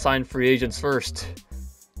those unsigned free agents first.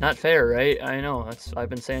 Not fair, right? I know. I've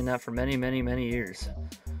been saying that for many, many, many years.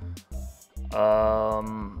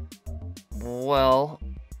 Well,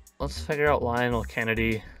 let's figure out Lionel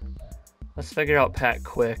Kennedy. Let's figure out Pat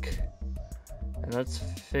Quick. And let's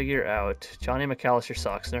figure out... Johnny McAllister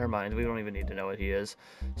sucks. Never mind. We don't even need to know what he is.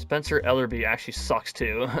 Spencer Ellerby actually sucks,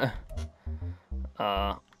 too.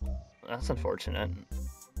 That's unfortunate.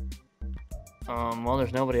 Well,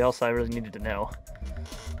 there's nobody else I really needed to know.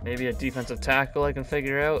 Maybe a defensive tackle I can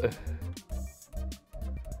figure out.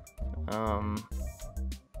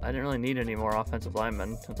 I didn't really need any more offensive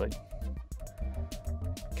linemen. It's like...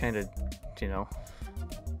 kind of, you know...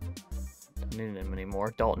 don't need him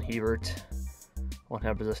anymore. Dalton Hebert. Won't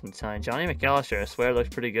have position to sign. Johnny McAllister, I swear, looks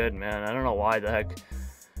pretty good, man. I don't know why the heck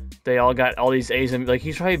they all got all these A's. And, like,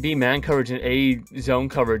 he's trying to be man coverage and A zone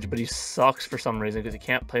coverage, but he sucks for some reason because he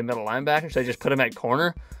can't play middle linebacker. So I just put him at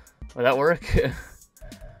corner. Would that work?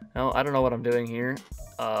 No, I don't know what I'm doing here.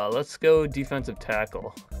 Let's go defensive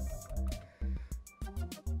tackle.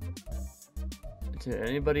 Is there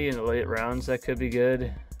anybody in the late rounds that could be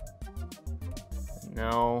good?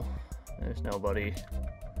 No, there's nobody.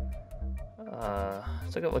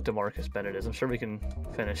 Let's look at what DeMarcus Bennett is. I'm sure we can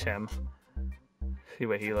finish him. See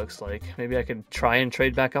what he looks like. Maybe I could try and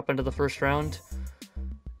trade back up into the first round.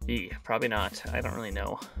 Probably not. I don't really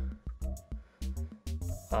know.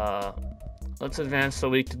 Let's advance the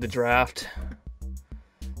week to the draft.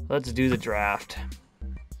 Let's do the draft.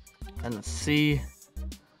 And let's see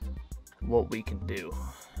what we can do.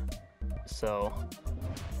 So,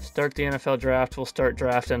 start the NFL draft. We'll start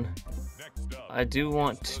drafting. I do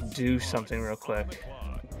want to do something real quick.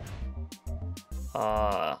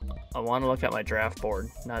 I want to look at my draft board,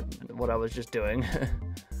 not what I was just doing. I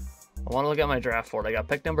want to look at my draft board. I got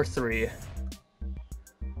pick number 3.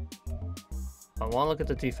 I want to look at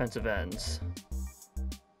the defensive ends.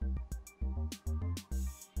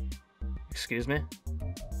 Excuse me?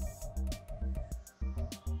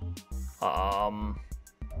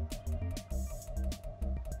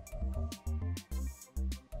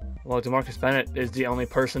 Well, DeMarcus Bennett is the only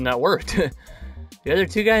person that worked. The other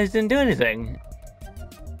 2 guys didn't do anything.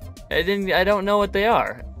 I don't know what they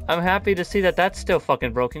are. I'm happy to see that that's still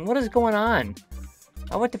fucking broken. What is going on?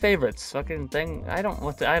 I went to favorites. Fucking thing. I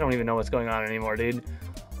don't even know what's going on anymore, dude.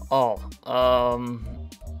 Oh,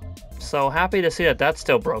 so happy to see that that's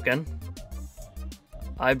still broken.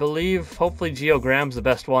 I believe, hopefully, Geo Graham's the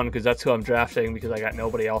best one because that's who I'm drafting because I got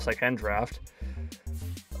nobody else I can draft.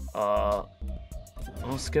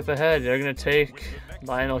 We'll skip ahead. They're gonna take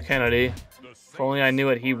Lionel Kennedy. If only I knew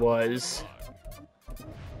what he was.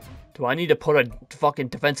 Do I need to put a fucking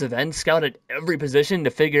defensive end scout at every position to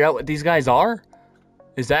figure out what these guys are?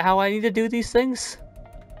 Is that how I need to do these things?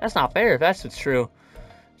 That's not fair if that's what's true.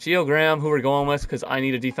 Geo Graham, who we're going with, because I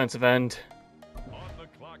need a defensive end.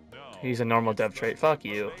 He's a normal dev trait. Fuck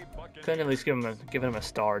you. Couldn't at least give him a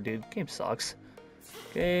star, dude. Game sucks.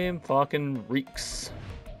 Game fucking reeks.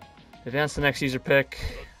 Advance the next user pick.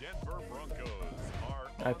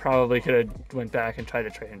 I probably could have went back and tried to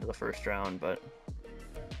trade into the first round, but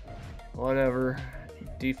whatever.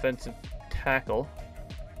 Defensive tackle.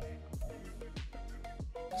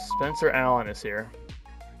 Spencer Allen is here.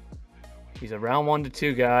 He's a round 1 to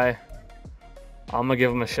 2 guy. I'm gonna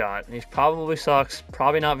give him a shot. He probably sucks,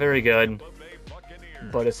 probably not very good,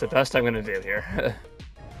 but it's the best I'm gonna do here.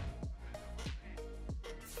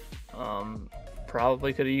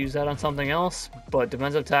 Probably could have used that on something else, but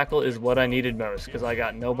defensive tackle is what I needed most because I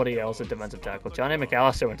got nobody else at defensive tackle. Johnny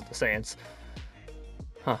McAllister went to the Saints.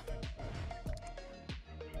 Huh.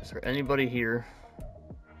 Is there anybody here?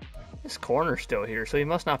 This corner's still here, so he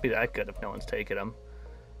must not be that good if no one's taking him.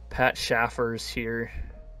 Pat Schaffer's here.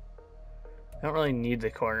 I don't really need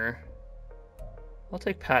the corner. I'll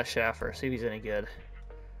take Pat Schaffer, see if he's any good.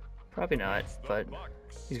 Probably not, but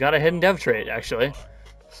he's got a hidden dev trait, actually.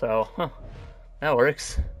 So, that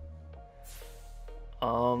works. I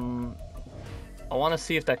want to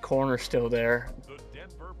see if that corner's still there.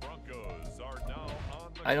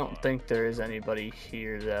 I don't think there is anybody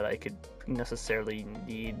here that I could necessarily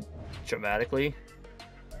need dramatically.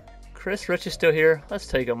 Chris Rich is still here. Let's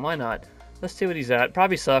take him. Why not? Let's see what he's at.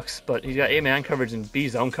 Probably sucks, but he's got A-man coverage and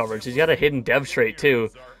B-zone coverage. He's got a hidden dev trait, too.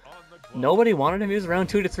 Nobody wanted him. He was a round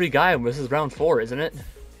 2 to 3 guy, and this is round 4, isn't it?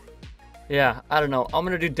 Yeah, I don't know. I'm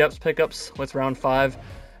going to do depth pickups with round 5,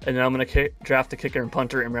 and then I'm going to draft the kicker and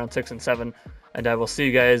punter in round 6 and 7, and I will see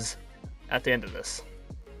you guys at the end of this.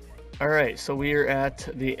 Alright, so we are at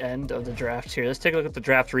the end of the draft here. Let's take a look at the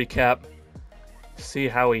draft recap. See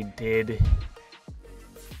how he did.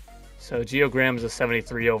 So Geo Graham is a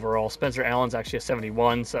 73 overall. Spencer Allen's actually a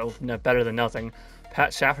 71, so better than nothing.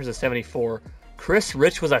 Pat Schaffer's a 74. Chris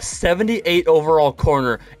Rich was a 78 overall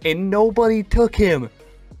corner, and nobody took him.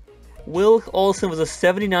 Will Olsen was a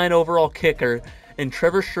 79 overall kicker, and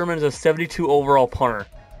Trevor Sherman is a 72 overall punter.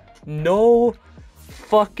 No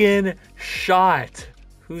fucking shot.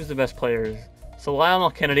 Who's the best players? So Lionel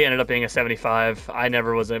Kennedy ended up being a 75. I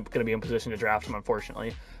never was going to be in position to draft him,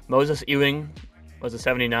 unfortunately. Moses Ewing was a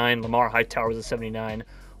 79. Lamar Hightower was a 79.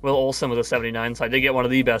 Will Olsen was a 79, so I did get one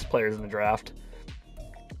of the best players in the draft.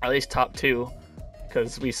 At least top two,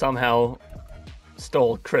 because we somehow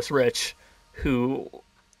stole Chris Rich, who,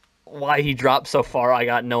 why he dropped so far, I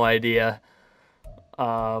got no idea.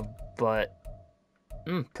 But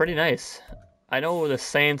pretty nice. I know the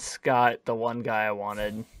Saints got the one guy I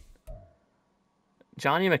wanted.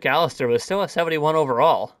 Johnny McAllister was still a 71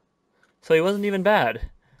 overall, so he wasn't even bad.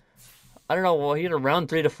 I don't know, well, he had a round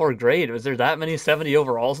 3 to 4 grade. Was there that many 70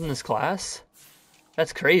 overalls in this class?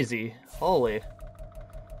 That's crazy. Holy.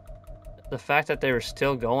 The fact that they were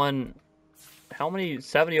still going... How many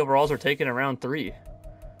 70 overalls were taken in round 3?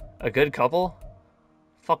 A good couple?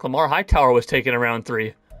 Fuck, Lamar Hightower was taken in round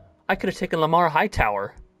 3. I could have taken Lamar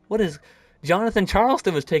Hightower. What is... Jonathan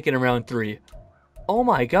Charleston was taken in round 3. Oh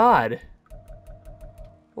my god.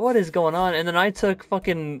 What is going on? And then I took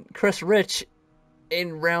fucking Chris Rich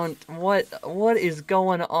in round... What is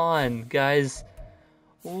going on, guys?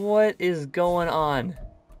 What is going on?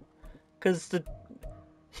 Because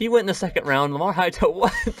he went in the second round. Lamar Hightower...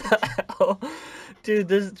 What the hell? Dude,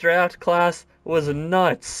 this draft class was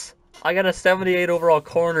nuts. I got a 78 overall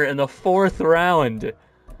corner in the 4th round.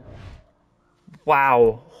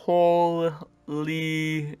 Wow.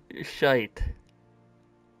 Holy shite.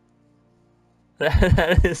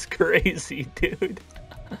 That is crazy, dude.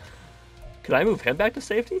 Could I move him back to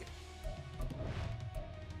safety?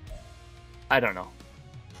 I don't know.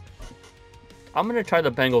 I'm going to try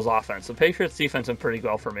the Bengals offense. The Patriots defense went pretty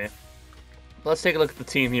well for me. Let's take a look at the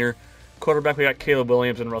team here. Quarterback, we got Caleb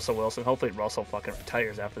Williams and Russell Wilson. Hopefully Russell fucking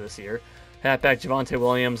retires after this year. Halfback, Javonte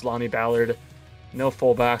Williams, Lonnie Ballard. No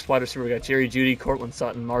fullbacks. Wide receiver, we got Jerry Jeudy, Cortland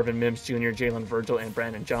Sutton, Marvin Mims Jr., Jalen Virgil, and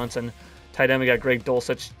Brandon Johnson. Tight end, we got Greg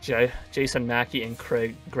Dulcich, Jason Mackey, and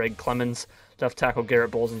Greg Clemens. Left tackle,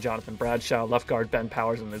 Garrett Bowles and Jonathan Bradshaw. Left guard, Ben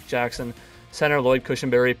Powers and Luke Jackson. Center, Lloyd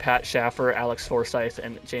Cushenberry, Pat Schaffer, Alex Forsyth,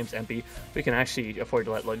 and James Empey. We can actually afford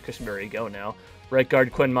to let Lloyd Cushenberry go now. Right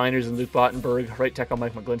guard, Quinn Miners and Luke Bottenberg. Right tackle,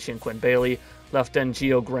 Mike McGlinchey and Quinn Bailey. Left end,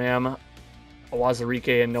 Geo Graham,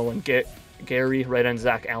 Awazarike, and Nolan Gary. Right end,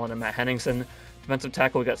 Zach Allen and Matt Henningsen. Defensive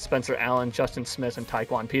tackle, we got Spencer Allen, Justin Smith, and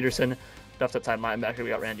Tyquan Peterson. Left outside linebacker, we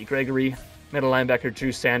got Randy Gregory. Middle linebacker,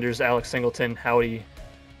 Drew Sanders, Alex Singleton, Howie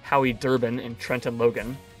Durbin, and Trenton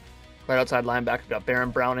Logan. Right outside linebacker, we got Baron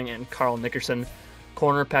Browning and Carl Nickerson.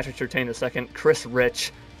 Corner, Patrick Surtain II, Chris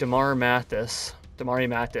Rich, Damari Mathis,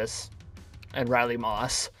 and Riley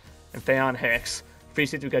Moss, and Faion Hicks. Free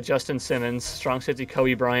safety, we got Justin Simmons. Strong safety,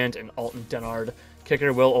 Kobe Bryant and Alton Dennard.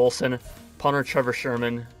 Kicker, Will Olsen. Punter, Trevor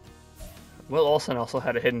Sherman. Will Olsen also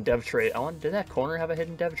had a hidden dev trait. Did that corner have a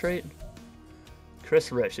hidden dev trait?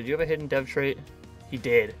 Chris Rich, did you have a hidden dev trait? He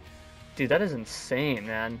did. Dude, that is insane,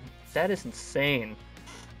 man. That is insane.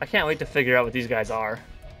 I can't wait to figure out what these guys are.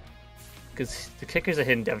 Because the kicker's a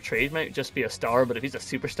hidden dev trait. He might just be a star, but if he's a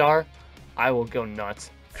superstar, I will go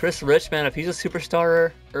nuts. Chris Rich, man, if he's a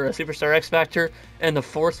superstar or a superstar X Factor in the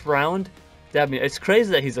 4th round, it's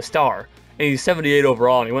crazy that he's a star. And he's 78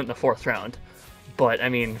 overall and he went in the 4th round. But, I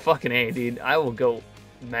mean, fucking A, dude. I will go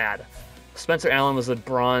mad. Spencer Allen was a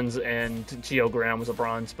bronze and Geo Graham was a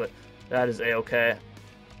bronze, but that is A-okay.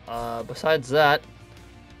 Besides that,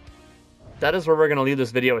 that is where we're going to leave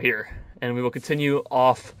this video here. And we will continue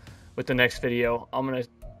off with the next video. I'm going to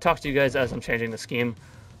talk to you guys as I'm changing the scheme.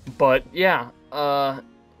 But, yeah,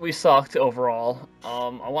 we sucked overall.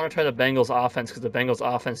 I want to try the Bengals offense because the Bengals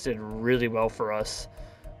offense did really well for us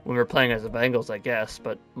when we were playing as the Bengals, I guess.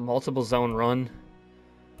 But multiple zone run,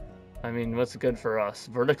 I mean, what's good for us?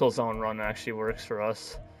 Vertical zone run actually works for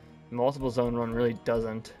us. Multiple zone run really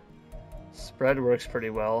doesn't. Spread works pretty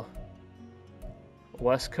well.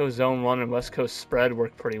 West Coast zone run and West Coast spread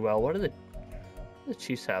work pretty well. What do the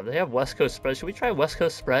Chiefs have? They have West Coast spread. Should we try West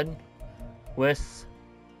Coast spread with...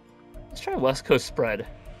 Let's try West Coast spread.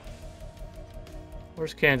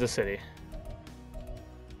 Where's Kansas City?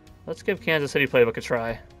 Let's give Kansas City playbook a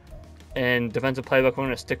try. And defensive playbook, we're going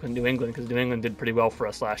to stick with New England because New England did pretty well for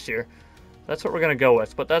us last year. That's what we're going to go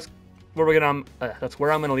with. But that's where I'm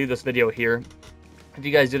going to leave this video here. If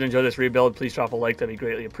you guys did enjoy this rebuild, please drop a like. That'd be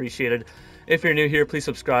greatly appreciated. If you're new here, please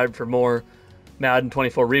subscribe for more Madden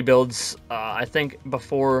 24 rebuilds. I think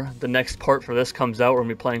before the next part for this comes out, we're going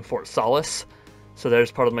to be playing Fort Solace. So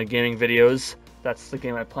there's part of my gaming videos. That's the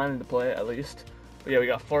game I planned to play, at least. But yeah, we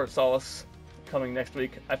got Fort Solace coming next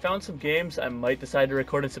week. I found some games I might decide to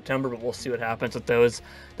record in September, but we'll see what happens with those.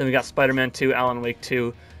 Then we got Spider-Man 2, Alan Wake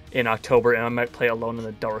 2 in October, and I might play Alone in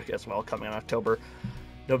the Dark as well coming in October.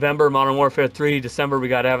 November, Modern Warfare 3. December, we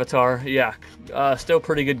got Avatar. Yeah, still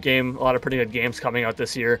pretty good game. A lot of pretty good games coming out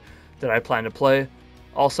this year that I plan to play.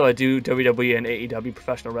 Also, I do WWE and AEW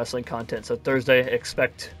professional wrestling content. So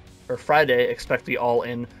Friday, expect the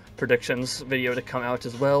All-In predictions video to come out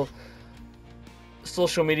as well.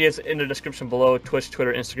 Social media is in the description below. Twitch,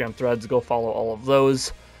 Twitter, Instagram, Threads. Go follow all of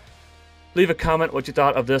those. Leave a comment what you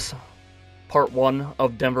thought of this part 1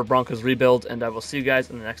 of Denver Broncos rebuild, and I will see you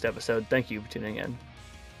guys in the next episode. Thank you for tuning in.